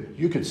 You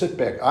can sit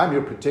back. I'm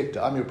your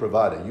protector. I'm your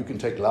provider. You can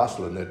take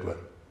Lysel on that one.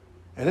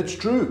 And it's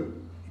true.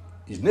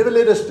 He's never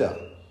let us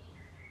down.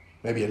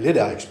 Maybe he let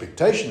our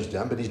expectations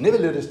down, but he's never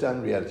let us down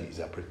in reality. He's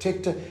our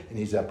protector and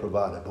he's our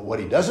provider. But what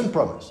he doesn't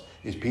promise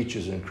is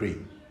peaches and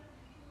cream.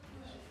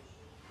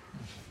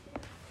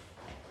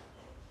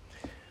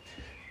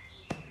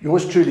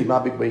 Yours truly, my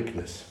big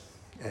weakness.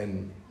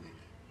 And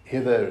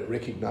Heather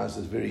recognized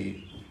this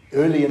very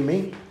early in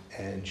me,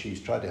 and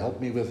she's tried to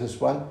help me with this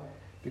one,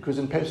 because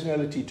in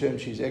personality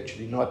terms, she's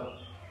actually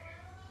not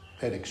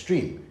that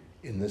extreme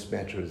in this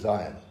matter as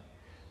I am.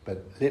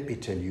 But let me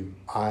tell you,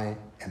 I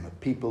am a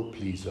people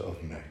pleaser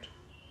of note.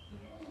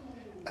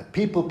 A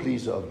people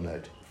pleaser of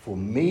note. For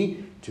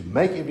me, to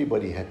make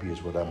everybody happy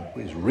is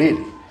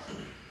really.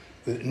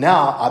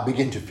 Now I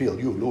begin to feel,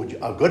 you Lord,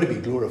 I've got to be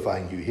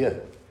glorifying you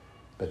here.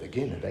 But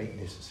again, it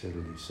ain't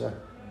necessarily so.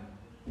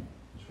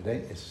 It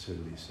ain't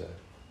necessarily so.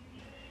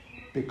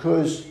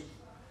 Because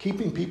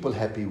keeping people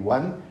happy,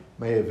 one,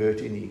 may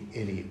avert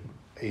any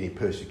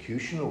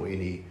persecution or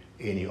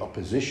any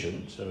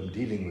opposition, so I'm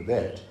dealing with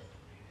that.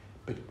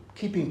 But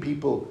keeping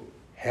people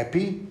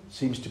happy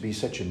seems to be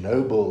such a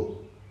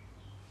noble...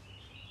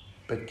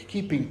 But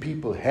keeping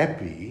people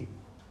happy,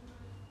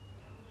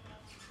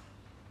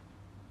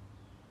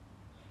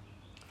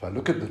 if I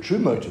look at the true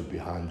motive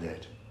behind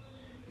that,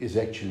 is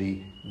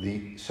actually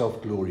the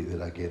self-glory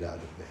that I get out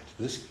of that.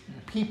 This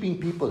keeping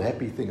people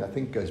happy thing, I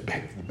think, goes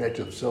back to the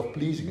matter of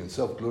self-pleasing and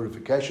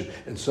self-glorification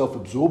and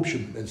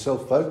self-absorption and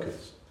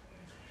self-focus.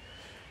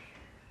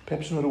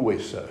 Perhaps not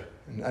always so,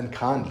 and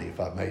unkindly,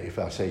 if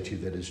I say to you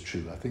that is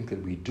true. I think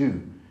that we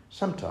do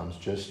sometimes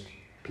just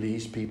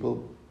please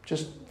people,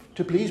 just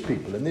to please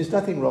people, and there's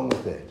nothing wrong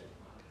with that.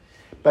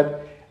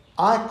 But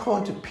I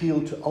can't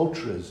appeal to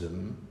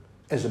altruism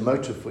as a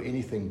motive for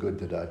anything good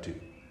that I do.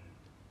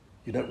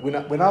 You know,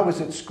 when I was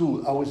at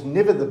school, I was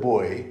never the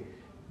boy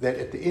that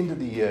at the end of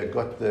the year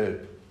got the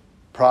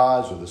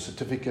prize or the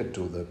certificate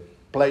or the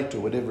plate or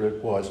whatever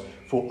it was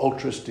for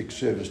altruistic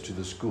service to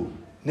the school.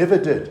 Never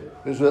did.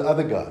 Those were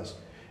other guys.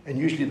 And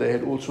usually they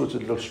had all sorts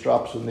of little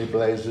stripes on their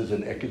blazers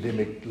and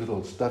academic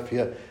little stuff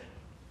here.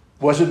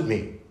 Wasn't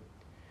me.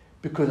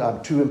 Because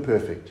I'm too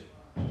imperfect.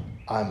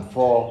 I'm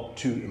far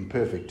too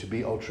imperfect to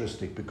be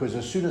altruistic, because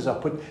as soon as I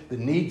put the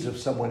needs of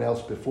someone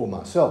else before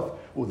myself,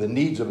 or the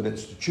needs of an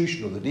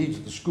institution, or the needs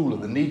of the school, or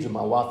the needs of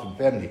my wife and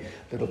family,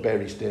 little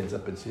Barry stands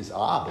up and says,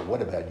 but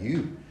what about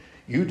you?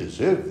 You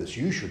deserve this.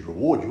 You should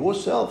reward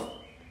yourself.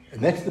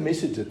 And that's the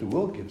message that the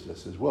world gives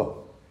us as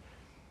well.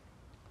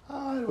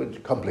 I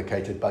would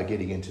complicate it by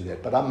getting into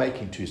that, but I'm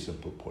making two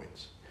simple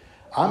points.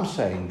 I'm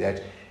saying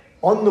that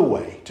on the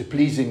way to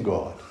pleasing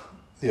God,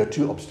 there are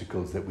two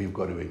obstacles that we've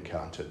got to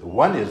encounter. The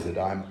one is that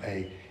I'm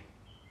a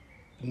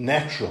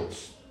natural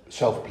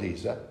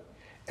self-pleaser,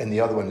 and the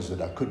other one is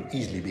that I could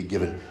easily be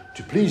given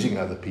to pleasing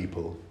other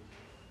people,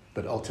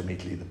 but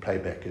ultimately the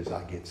playback is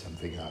I get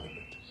something out of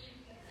it.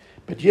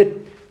 But yet,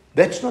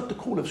 that's not the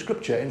call of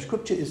Scripture, and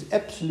Scripture is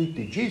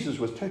absolutely, Jesus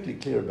was totally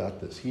clear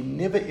about this. He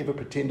never ever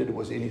pretended it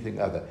was anything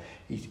other.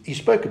 He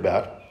spoke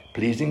about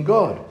pleasing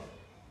God.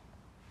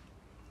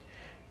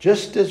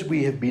 Just as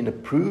we have been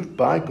approved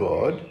by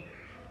God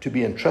to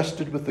be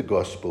entrusted with the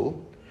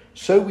gospel,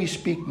 so we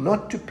speak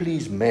not to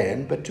please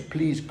man, but to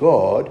please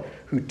God,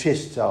 who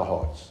tests our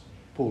hearts.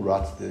 Paul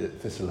writes to the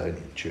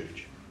Thessalonian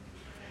church.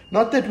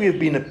 Not that we have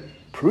been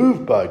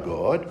approved by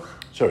God,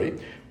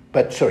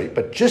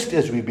 but just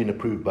as we've been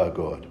approved by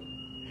God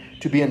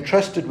to be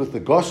entrusted with the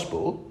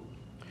gospel,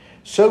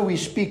 so we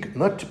speak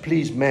not to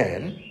please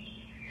man,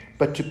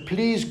 but to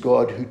please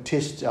God, who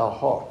tests our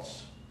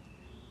hearts.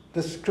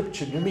 This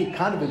scripture, to me,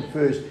 kind of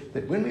infers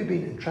that when we've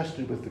been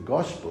entrusted with the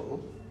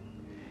gospel,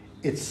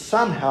 it's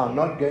somehow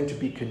not going to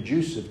be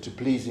conducive to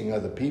pleasing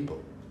other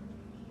people,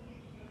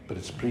 but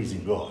it's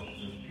pleasing God.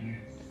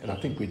 And I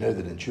think we know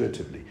that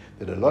intuitively,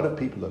 that a lot of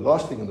people, the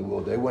last thing in the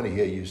world they want to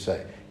hear you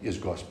say is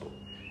gospel.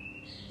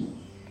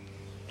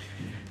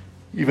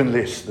 Even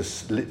less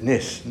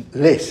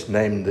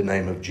name the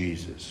name of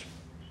Jesus.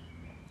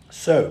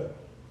 So,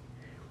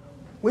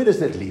 where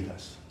does that leave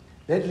us?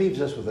 That leaves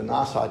us with a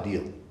nice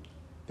ideal.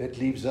 That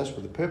leaves us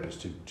with a purpose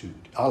to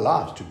our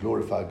lives, to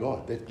glorify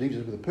God. That leaves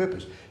us with a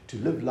purpose to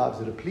live lives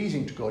that are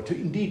pleasing to God, to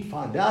indeed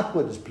find out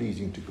what is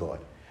pleasing to God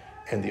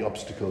and the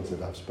obstacles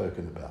that I've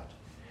spoken about.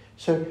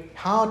 So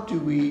how do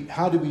we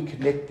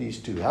connect these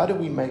two? How do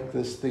we make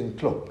this thing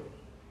click?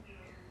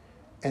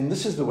 And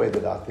this is the way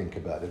that I think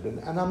about it.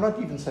 And I'm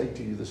not even saying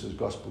to you this is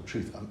gospel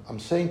truth. I'm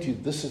saying to you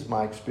this is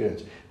my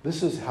experience.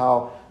 This is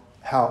how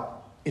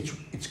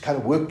it's kind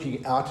of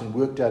working out and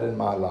worked out in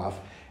my life.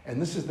 And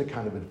this is the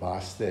kind of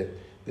advice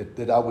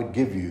that I would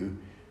give you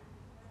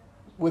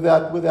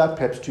without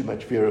perhaps too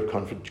much fear of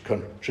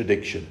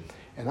contradiction.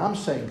 And I'm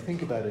saying,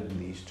 think about it in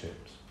these terms.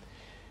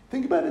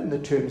 Think about it in the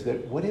terms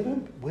that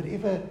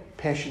whatever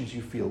passions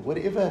you feel,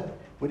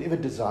 whatever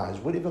desires,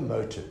 whatever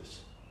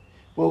motives,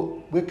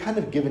 well, we're kind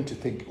of given to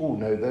think, oh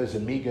no, those are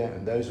meager,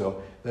 and those are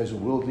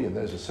worldly, and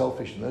those are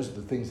selfish, and those are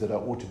the things that I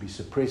ought to be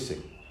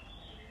suppressing.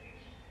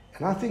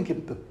 And I think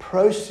in the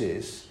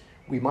process,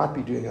 we might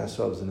be doing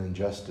ourselves an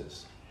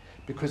injustice.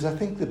 Because I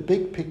think the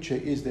big picture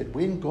is that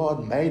when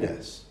God made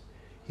us,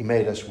 He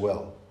made us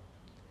well.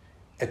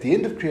 At the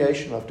end of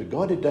creation, after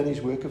God had done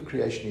His work of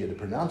creation, He had a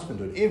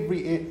pronouncement on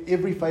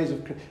every phase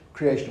of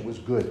creation. It was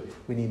good.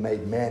 When He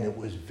made man, it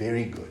was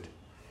very good.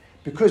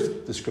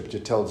 Because the Scripture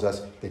tells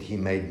us that He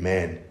made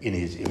man in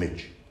His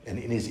image. And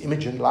in His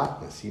image and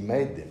likeness, He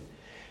made them.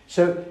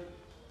 So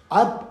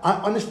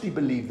I honestly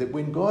believe that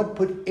when God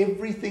put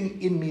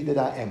everything in me that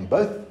I am,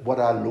 both what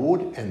I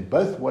laud and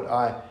both what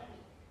I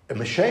am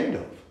ashamed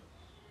of,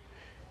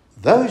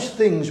 those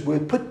things were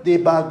put there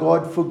by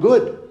God for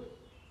good.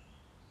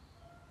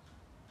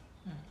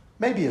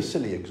 Maybe a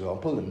silly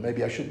example, and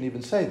maybe I shouldn't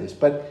even say this,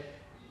 but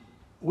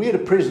we had a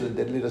president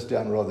that let us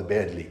down rather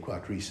badly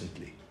quite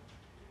recently.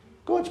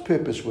 God's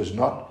purpose was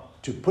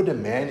not to put a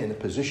man in a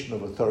position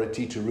of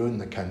authority to ruin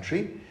the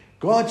country.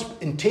 God's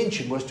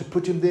intention was to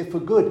put him there for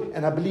good.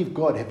 And I believe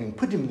God, having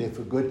put him there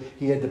for good,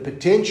 he had the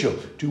potential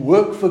to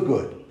work for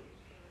good.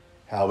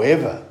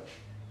 However,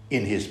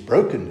 in his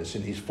brokenness,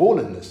 in his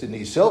fallenness, in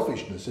his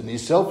selfishness, in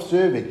his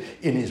self-serving,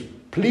 in his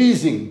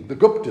pleasing the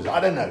Guptas, I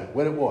don't know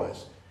what it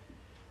was,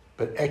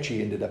 but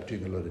actually ended up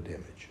doing a lot of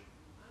damage.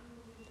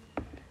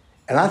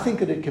 And I think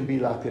that it can be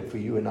like that for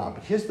you and I.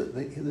 But this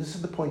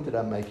is the point that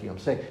I'm making. I'm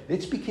saying,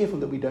 let's be careful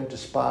that we don't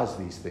despise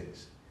these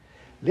things.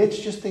 Let's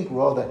just think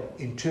rather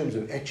in terms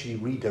of actually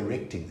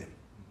redirecting them.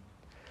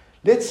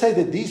 Let's say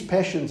that these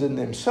passions in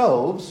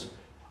themselves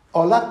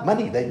are like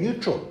money. They're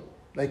neutral.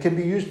 They can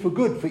be used for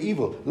good, for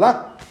evil. Like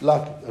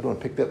I don't want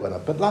to pick that one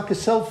up, but like a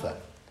cell phone.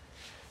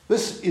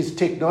 This is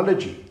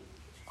technology,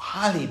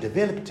 highly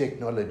developed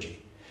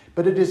technology,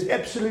 but it is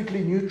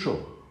absolutely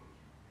neutral.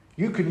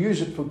 You can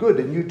use it for good,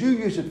 and you do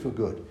use it for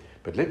good.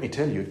 But let me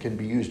tell you, it can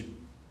be used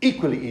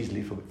equally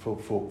easily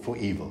for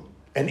evil.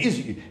 And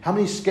how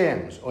many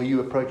scams are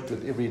you approached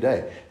with every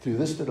day through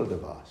this little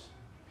device?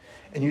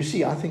 And you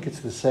see, I think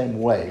it's the same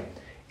way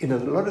in a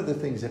lot of the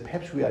things that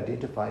perhaps we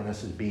identify in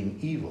us as being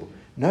evil.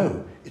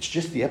 No, it's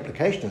just the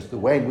application. It's the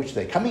way in which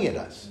they're coming at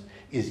us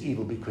is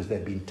evil because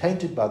they've been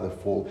tainted by the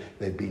fall,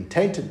 they've been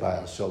tainted by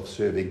our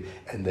self-serving,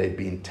 and they've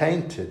been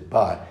tainted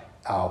by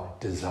our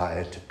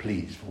desire to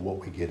please for what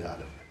we get out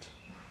of it.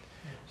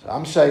 So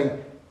I'm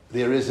saying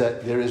there is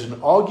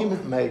an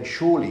argument made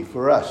surely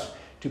for us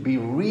to be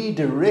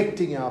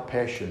redirecting our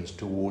passions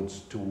towards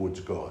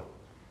God,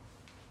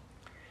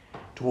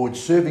 towards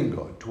serving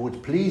God, towards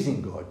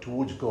pleasing God,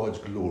 towards God's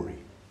glory.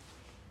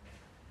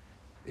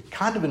 It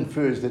kind of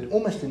infers that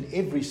almost in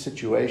every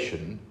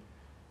situation,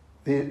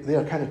 there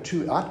are kind of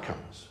two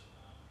outcomes.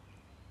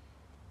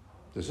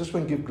 Does this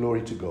one give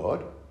glory to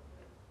God?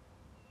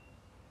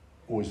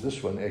 Or is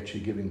this one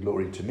actually giving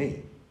glory to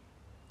me?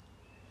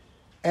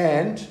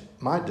 And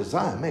my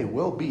desire may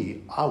well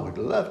be, I would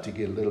love to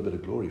get a little bit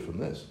of glory from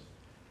this.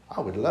 I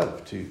would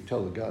love to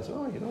tell the guys,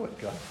 oh, you know what,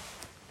 guys?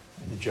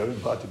 And Joe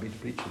invited me to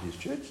preach at his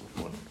church this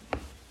morning.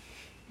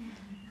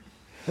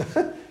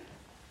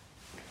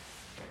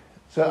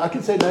 So I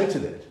can say no to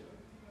that.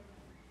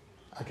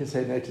 I can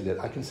say no to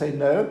that. I can say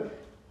no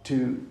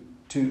to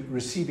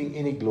receiving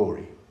any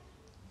glory.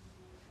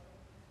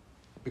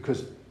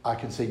 Because I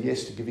can say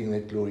yes to giving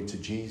that glory to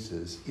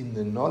Jesus in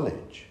the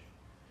knowledge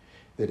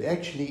that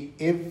actually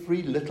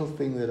every little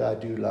thing that I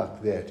do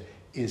like that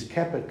is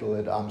capital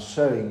that I'm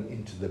sowing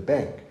into the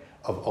bank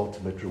of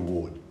ultimate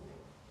reward.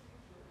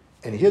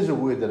 And here's a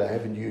word that I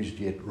haven't used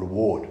yet,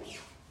 reward,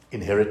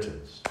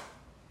 inheritance.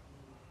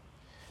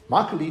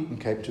 Michael Eaton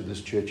came to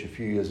this church a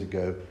few years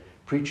ago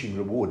preaching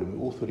reward, and we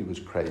all thought he was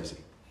crazy.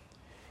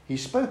 He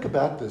spoke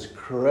about this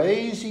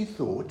crazy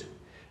thought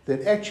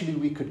that actually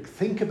we could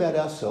think about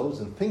ourselves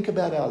and think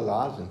about our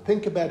lives and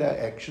think about our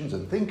actions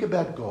and think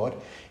about God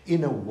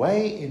in a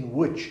way in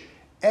which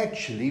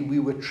actually we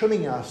were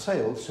trimming our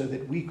sails so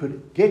that we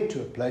could get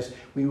to a place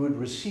we would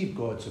receive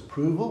God's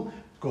approval,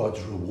 God's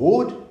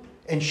reward,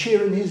 and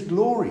share in his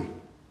glory.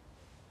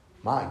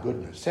 My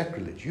goodness,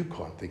 sacrilege, you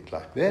can't think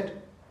like that.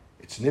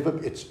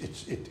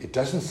 It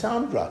doesn't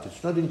sound right.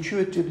 It's not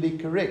intuitively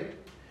correct.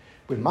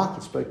 When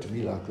Michael spoke to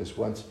me like this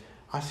once,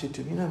 I said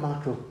to him, you know,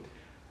 Michael,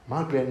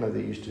 my grandmother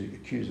used to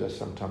accuse us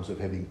sometimes of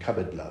having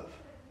cupboard love.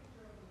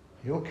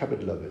 You know what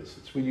cupboard love is?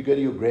 It's when you go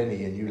to your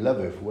granny and you love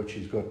her for what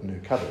she's got in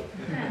her cupboard.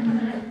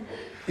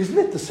 Isn't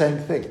it the same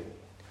thing?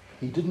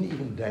 He didn't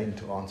even deign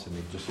to answer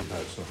me, just said, no,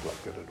 it's not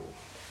like that at all.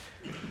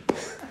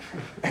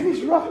 And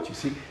he's right, you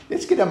see.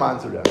 Let's get our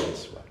minds around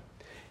this one.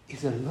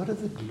 Is a lot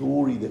of the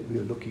glory that we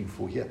are looking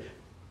for here.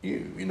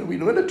 You know,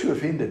 we're not too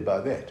offended by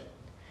that.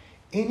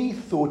 Any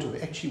thought of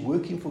actually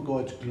working for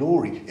God's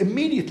glory,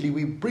 immediately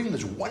we bring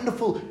this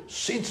wonderful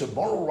sense of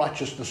moral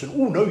righteousness and,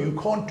 oh no, you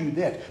can't do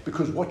that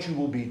because what you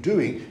will be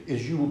doing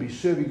is you will be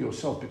serving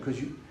yourself because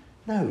you...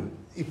 No,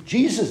 if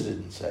Jesus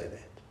didn't say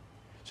that.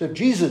 So if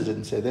Jesus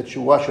didn't say that,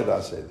 sure, why should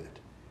I say that?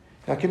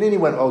 Now, can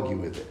anyone argue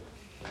with that?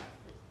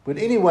 Would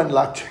anyone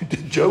like to...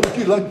 Joe, would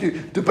you like to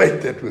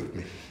debate that with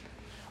me?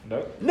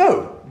 No.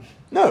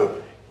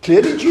 No.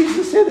 Clearly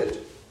Jesus said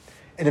it.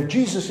 And if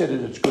Jesus said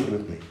it, it's good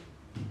with me.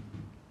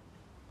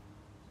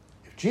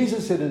 If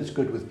Jesus said it, it's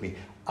good with me.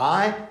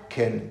 I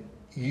can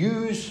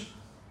use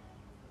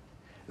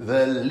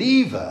the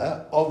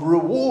lever of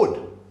reward.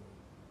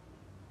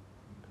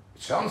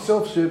 It sounds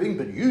self-serving,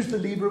 but use the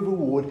lever of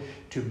reward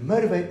to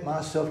motivate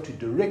myself, to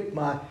direct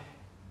my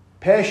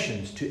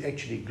passions, to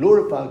actually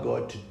glorify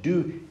God, to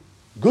do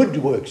good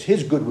works,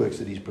 his good works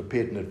that he's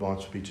prepared in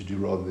advance for me to do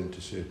rather than to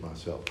serve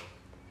myself.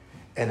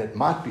 And it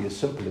might be as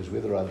simple as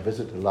whether I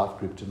visit a life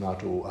group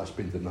tonight or I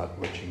spend the night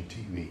watching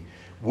TV.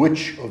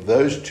 Which of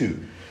those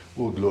two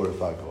will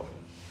glorify God?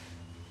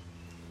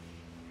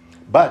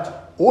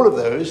 But all of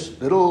those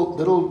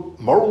little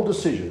moral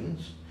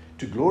decisions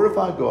to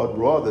glorify God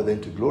rather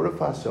than to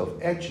glorify self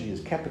actually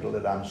is capital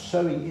that I'm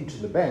sowing into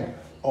the bank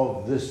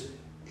of this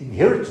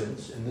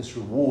inheritance and this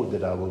reward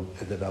that I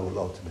will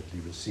ultimately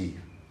receive.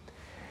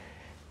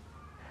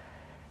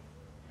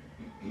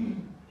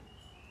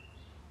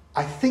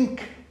 I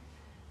think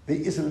there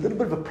is a little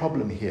bit of a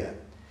problem here,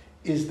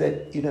 is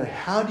that,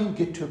 how do you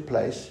get to a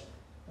place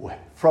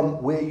from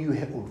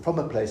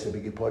a place, I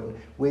beg your pardon,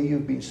 where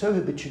you've been so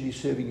habitually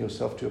serving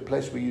yourself to a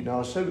place where you now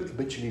are so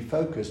habitually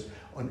focused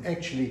on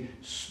actually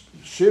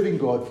serving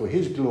God for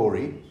His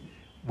glory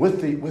with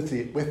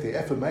the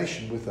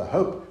affirmation, with the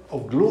hope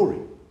of glory.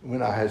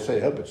 When I say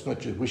hope, it's not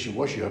just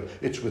wishy-washy hope,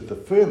 it's with the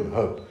firm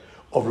hope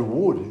of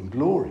reward and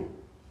glory.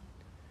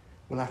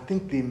 Well, I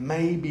think there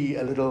may be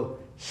a little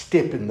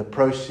step in the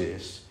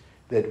process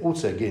that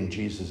also, again,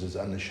 Jesus is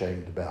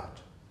unashamed about.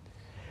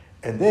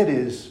 And that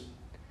is,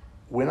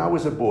 when I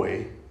was a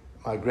boy,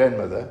 my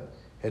grandmother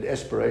had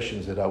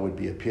aspirations that I would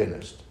be a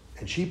pianist.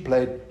 And she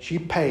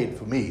paid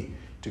for me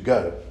to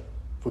go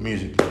for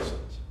music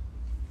lessons.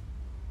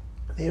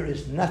 There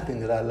is nothing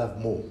that I love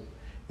more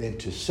than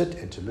to sit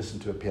and to listen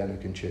to a piano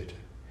concerto.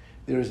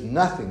 There is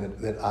nothing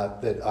that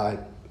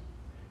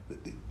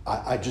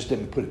I just, let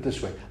me put it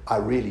this way, I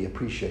really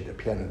appreciate a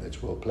piano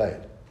that's well played.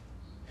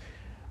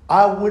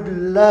 I would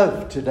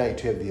love today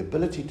to have the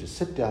ability to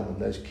sit down on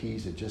those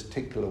keys and just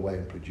tinkle away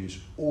and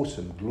produce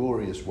awesome,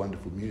 glorious,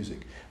 wonderful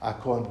music. I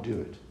can't do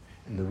it.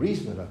 And the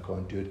reason that I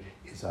can't do it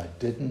is I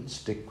didn't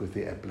stick with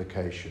the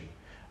application.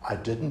 I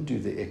didn't do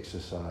the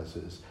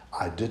exercises.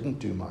 I didn't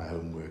do my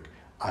homework.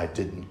 I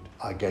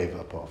gave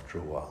up after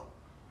a while.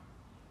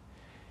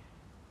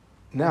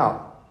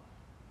 Now,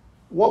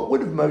 what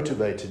would have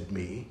motivated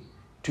me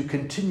to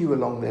continue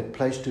along that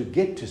place to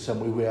get to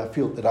somewhere where I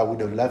feel that I would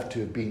have loved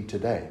to have been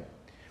today?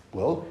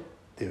 Well,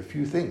 there are a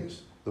few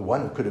things. The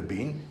one could have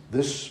been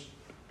this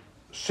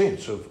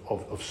sense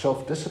of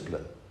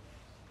self-discipline.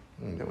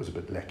 That was a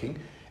bit lacking.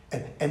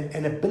 And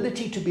an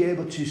ability to be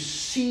able to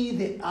see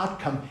the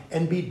outcome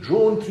and be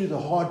drawn through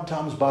the hard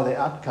times by the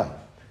outcome.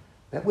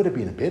 That would have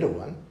been a better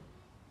one.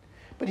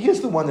 But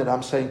here's the one that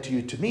I'm saying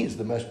to me is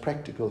the most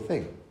practical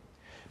thing.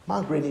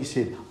 My granny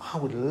said, I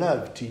would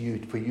love for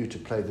you to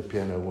play the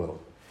piano well.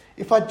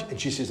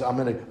 And she says, I'm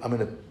going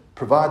to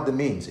provide the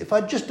means. If I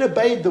just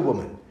obeyed the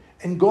woman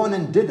and gone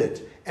and did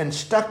it and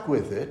stuck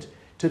with it,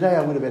 today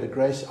I would have had a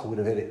grace, I would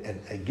have had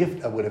a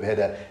gift, I would have had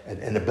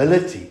an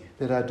ability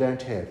that I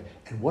don't have.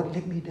 And what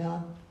let me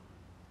down?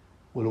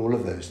 Well, all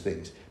of those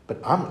things.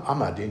 But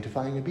I'm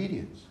identifying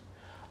obedience.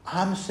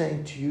 I'm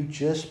saying to you,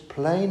 just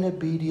plain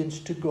obedience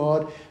to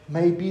God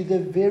may be the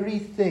very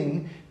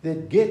thing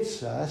that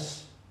gets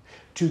us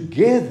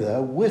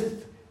together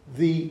with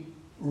the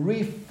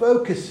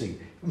refocusing.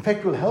 In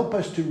fact, will help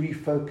us to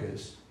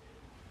refocus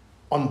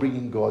on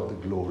bringing God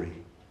the glory,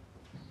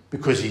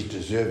 because He's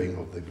deserving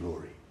of the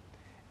glory.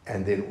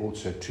 And then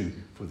also, too,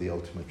 for the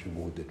ultimate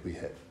reward that we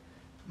have.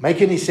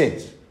 Make any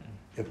sense?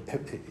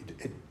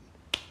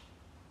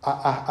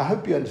 I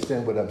hope you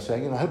understand what I'm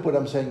saying, and I hope what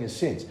I'm saying is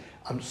sense.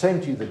 I'm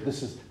saying to you that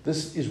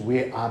this is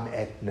where I'm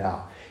at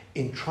now.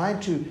 In trying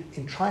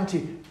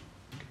to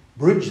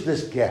bridge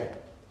this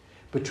gap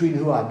between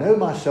who I know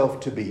myself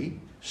to be,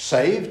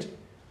 saved,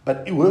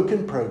 but work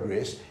in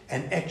progress,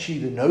 and actually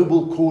the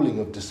noble calling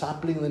of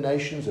discipling the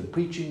nations and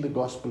preaching the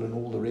gospel and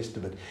all the rest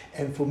of it.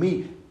 And for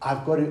me,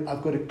 I've got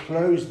to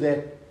close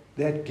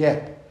that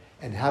gap.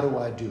 And how do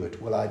I do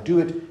it? Well,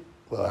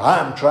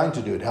 I'm trying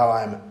to do it. How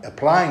I'm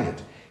applying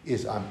it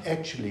is I'm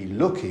actually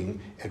looking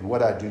at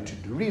what I do to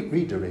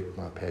redirect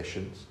my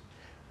passions.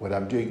 What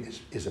I'm doing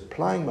is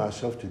applying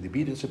myself to the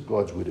obedience of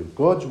God's word. If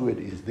God's word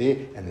is there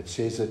and it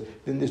says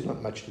it, then there's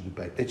not much to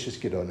debate. Let's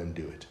just get on and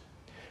do it.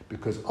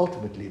 Because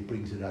ultimately it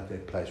brings it out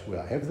that place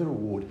where I have the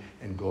reward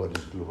and God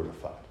is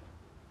glorified.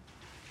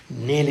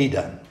 Nearly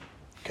done.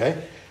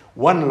 Okay?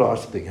 One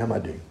last thing. How am I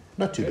doing?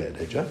 Not too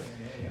bad, John?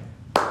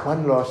 Yeah.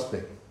 One last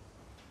thing.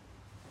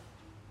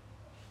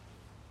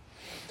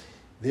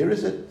 There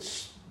is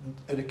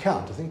an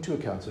account, I think 2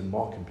 accounts in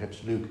Mark and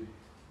perhaps Luke,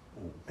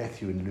 or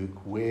Matthew and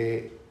Luke,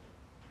 where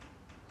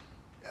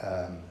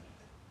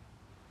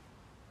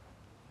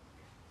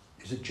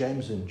is it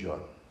James and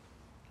John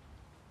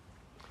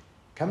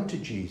come to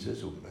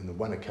Jesus, or in the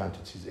one account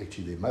it's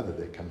actually their mother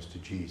that comes to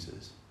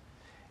Jesus,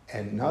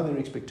 and now their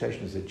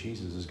expectation is that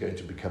Jesus is going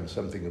to become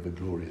something of a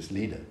glorious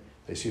leader.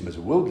 They see him as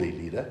a worldly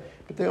leader,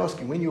 but they ask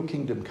him, when your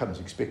kingdom comes,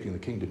 expecting the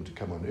kingdom to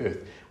come on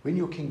earth, when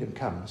your kingdom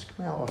comes,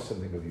 can I ask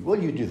something of you? Will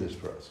you do this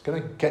for us? Can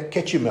I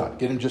catch him out,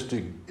 get him just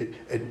to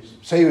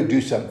say he would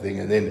do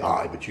something, and then,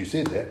 but you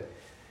said that.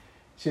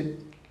 He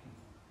said,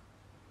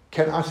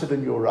 can I sit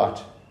in your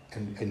right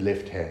and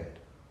left hand?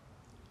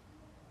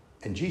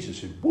 And Jesus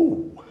said,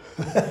 whoa.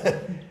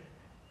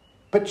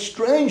 But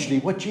strangely,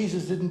 what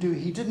Jesus didn't do,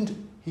 he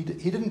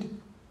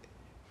didn't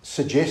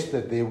suggest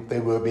that they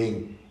were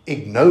being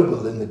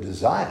ignoble in the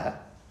desire.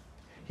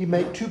 He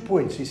made 2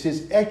 points. He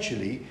says,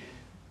 actually,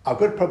 I've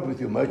got a problem with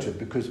your motive,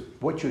 because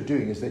what you're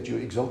doing is that you're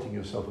exalting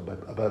yourself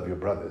above your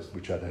brothers,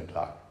 which I don't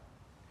like.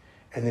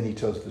 And then he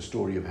tells the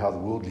story of how the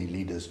worldly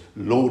leaders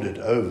lorded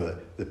over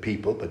the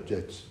people, but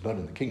that's not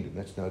in the kingdom.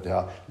 That's not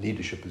how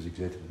leadership is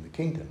exerted in the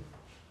kingdom.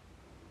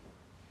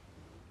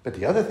 But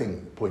the other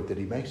point that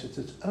he makes is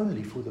it's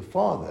only for the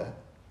Father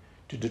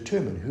to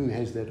determine who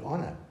has that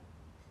honor.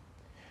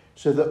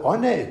 So the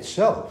honor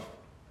itself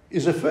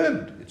is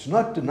affirmed. It's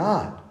not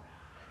denied.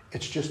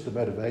 It's just the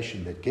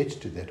motivation that gets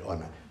to that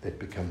honor that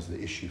becomes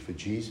the issue for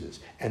Jesus.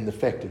 And the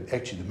fact of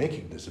actually the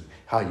mechanism,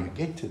 how you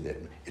get to that.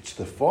 It's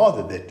the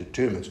Father that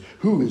determines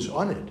who is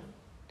honored.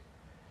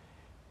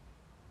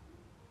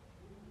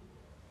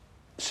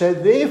 So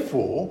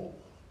therefore,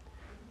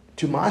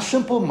 to my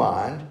simple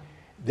mind,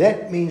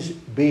 that means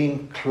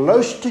being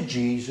close to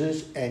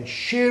Jesus and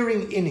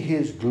sharing in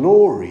his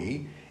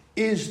glory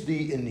is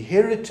the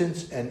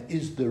inheritance and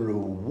is the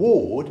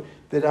reward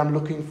that I'm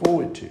looking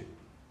forward to.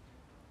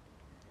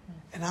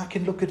 And I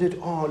can look at it,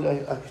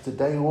 like it's a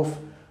day off,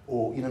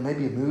 or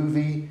maybe a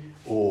movie,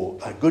 or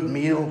a good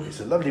meal.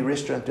 It's a lovely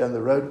restaurant down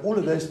the road. All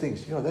of those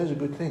things, those are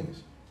good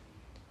things.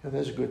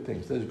 Those are good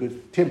things. Those are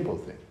good temporal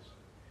things.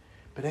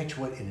 But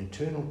actually, in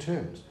eternal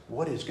terms,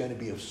 what is going to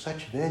be of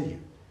such value?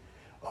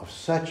 Of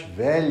such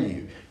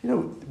value.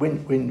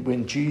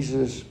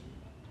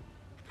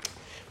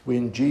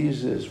 When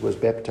Jesus was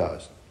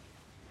baptized,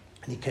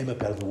 and he came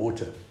up out of the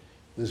water,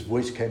 this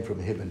voice came from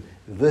heaven,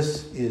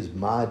 "This is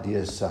my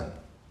dear Son,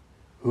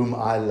 whom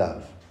I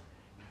love,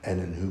 and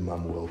in whom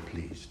I'm well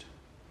pleased."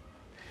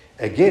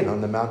 Again,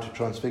 on the Mount of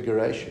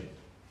Transfiguration,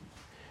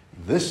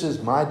 "This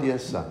is my dear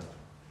Son,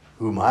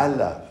 whom I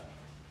love,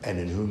 and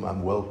in whom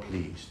I'm well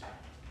pleased."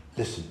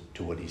 Listen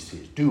to what he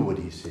says. Do what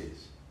he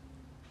says.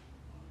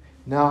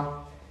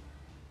 Now,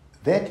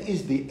 that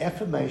is the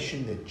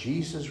affirmation that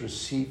Jesus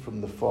received from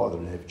the Father.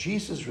 And if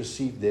Jesus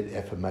received that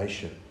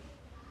affirmation,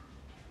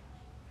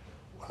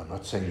 well, I'm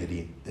not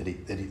saying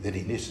that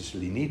he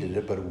necessarily needed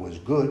it, but it was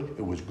good.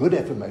 It was good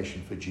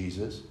affirmation for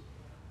Jesus.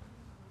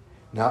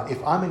 Now,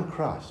 if I'm in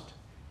Christ,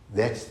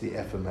 that's the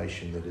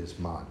affirmation that is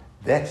mine.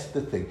 That's the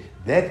thing.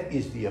 That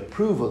is the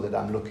approval that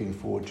I'm looking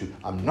forward to.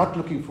 I'm not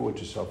looking forward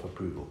to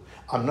self-approval.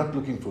 I'm not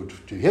looking forward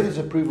to Heather's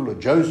approval or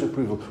Joe's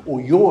approval or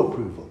your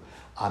approval.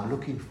 I'm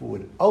looking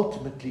forward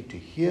ultimately to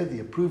hear the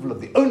approval of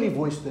the only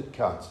voice that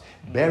counts.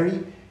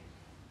 "Barry,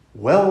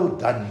 well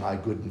done, my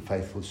good and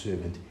faithful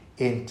servant.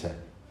 Enter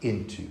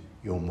into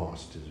your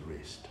master's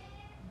rest."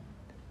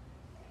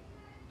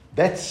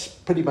 That's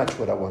pretty much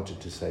what I wanted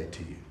to say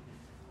to you.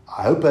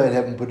 I hope I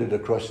haven't put it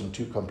across in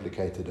too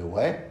complicated a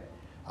way.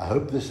 I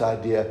hope this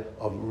idea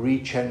of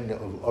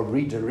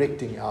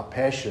redirecting our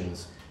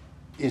passions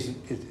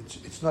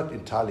it's not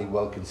entirely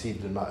well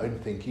conceived in my own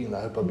thinking, and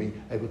I hope I've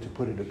been able to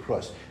put it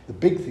across. The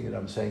big thing that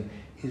I'm saying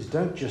is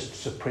don't just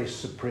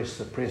suppress,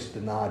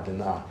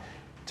 deny.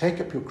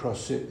 Take up your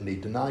cross, certainly.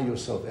 Deny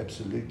yourself,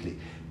 absolutely.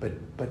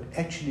 But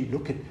actually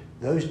look at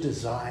those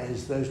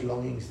desires, those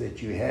longings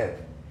that you have.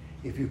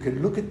 If you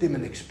can look at them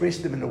and express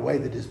them in a way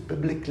that is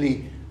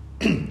biblically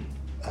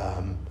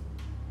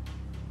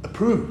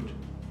approved,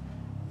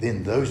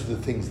 then those are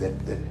the things that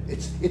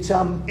it's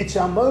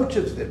our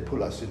motives that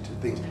pull us into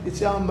things.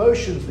 It's our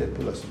emotions that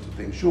pull us into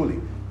things,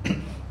 surely.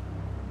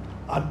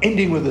 I'm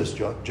ending with this,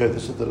 Joe.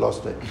 This is the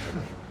last day.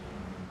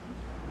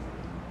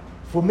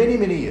 For many,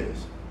 many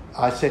years,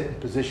 I sat in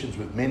positions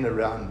with men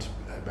around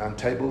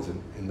tables,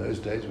 and in those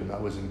days when I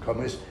was in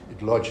commerce,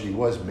 it largely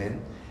was men,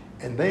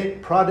 and they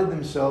prided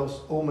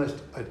themselves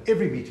almost at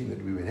every meeting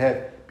that we would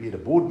have, be it a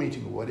board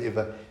meeting or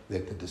whatever,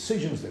 that the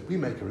decisions that we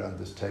make around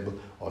this table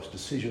are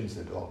decisions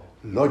that are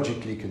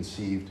logically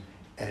conceived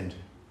and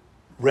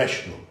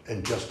rational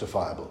and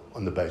justifiable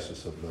on the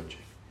basis of logic.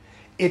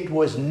 It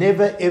was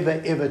never,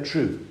 ever, ever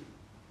true,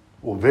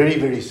 or very,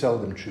 very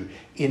seldom true.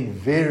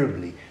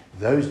 Invariably,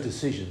 those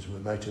decisions were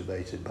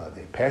motivated by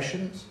their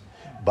passions,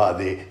 by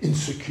their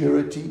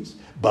insecurities,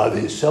 by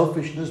their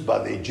selfishness, by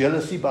their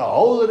jealousy, by a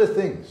whole lot of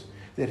things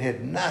that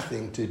had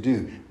nothing to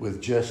do with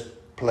just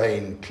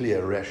plain,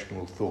 clear,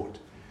 rational thought.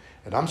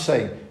 And I'm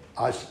saying,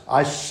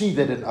 I see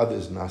that in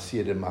others and I see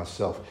it in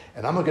myself.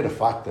 And I'm not going to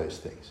fight those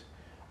things.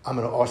 I'm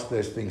going to ask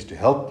those things to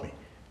help me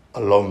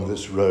along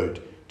this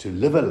road, to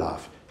live a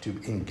life, to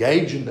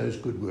engage in those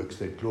good works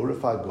that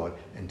glorify God,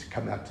 and to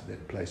come out to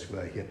that place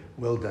where I hear,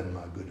 "Well done,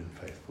 my good and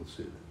faithful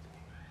servant."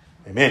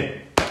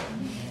 Amen.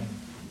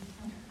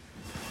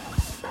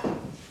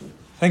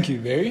 Thank you,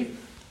 Barry.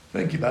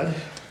 Thank you, bud.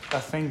 I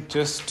think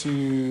it's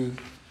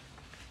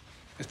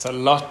a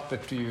lot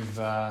that we've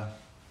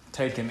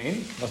taken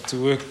in, a lot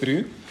to work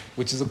through,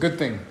 which is a good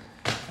thing.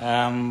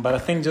 But I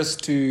think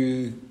just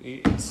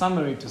in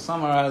summary, to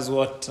summarize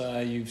what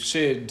you've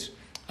shared,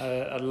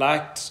 I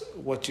liked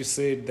what you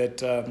said,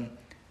 that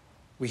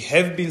we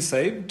have been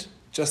saved,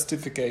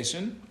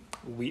 justification.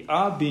 We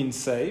are being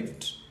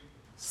saved,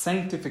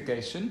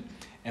 sanctification.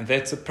 And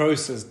that's a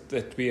process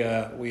that we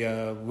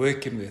are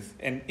working with.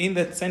 And in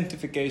that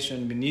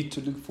sanctification, we need to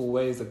look for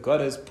ways that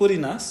God has put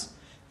in us,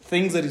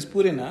 things that He's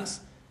put in us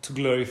to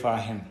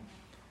glorify Him.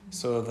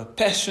 So the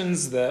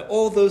passions,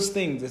 all those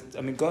things.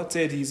 God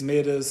said He has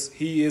made us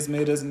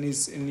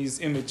in His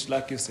image,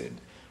 like you said.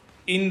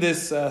 In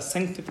this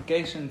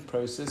sanctification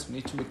process, we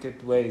need to look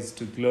at ways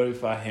to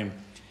glorify Him.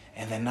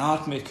 And then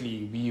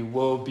ultimately, we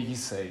will be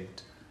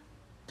saved.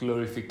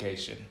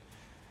 Glorification.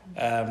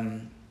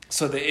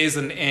 So there is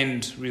an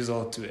end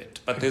result to it.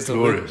 But there's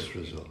glorious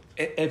result.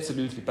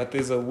 Absolutely. But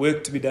there's a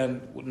work to be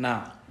done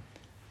now.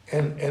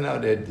 And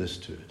I'd add this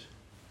to it.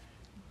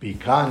 Be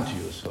kind to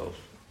yourself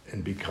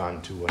and be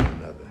kind to one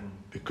another.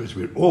 Because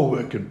we're all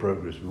work in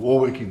progress. We're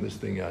all working this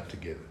thing out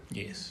together.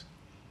 Yes.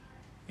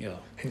 Yeah.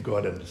 And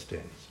God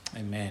understands.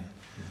 Amen.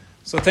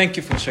 So thank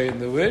you for sharing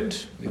the word.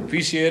 We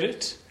appreciate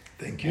it.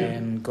 Thank you.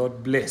 And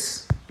God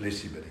bless.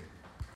 Bless you, buddy.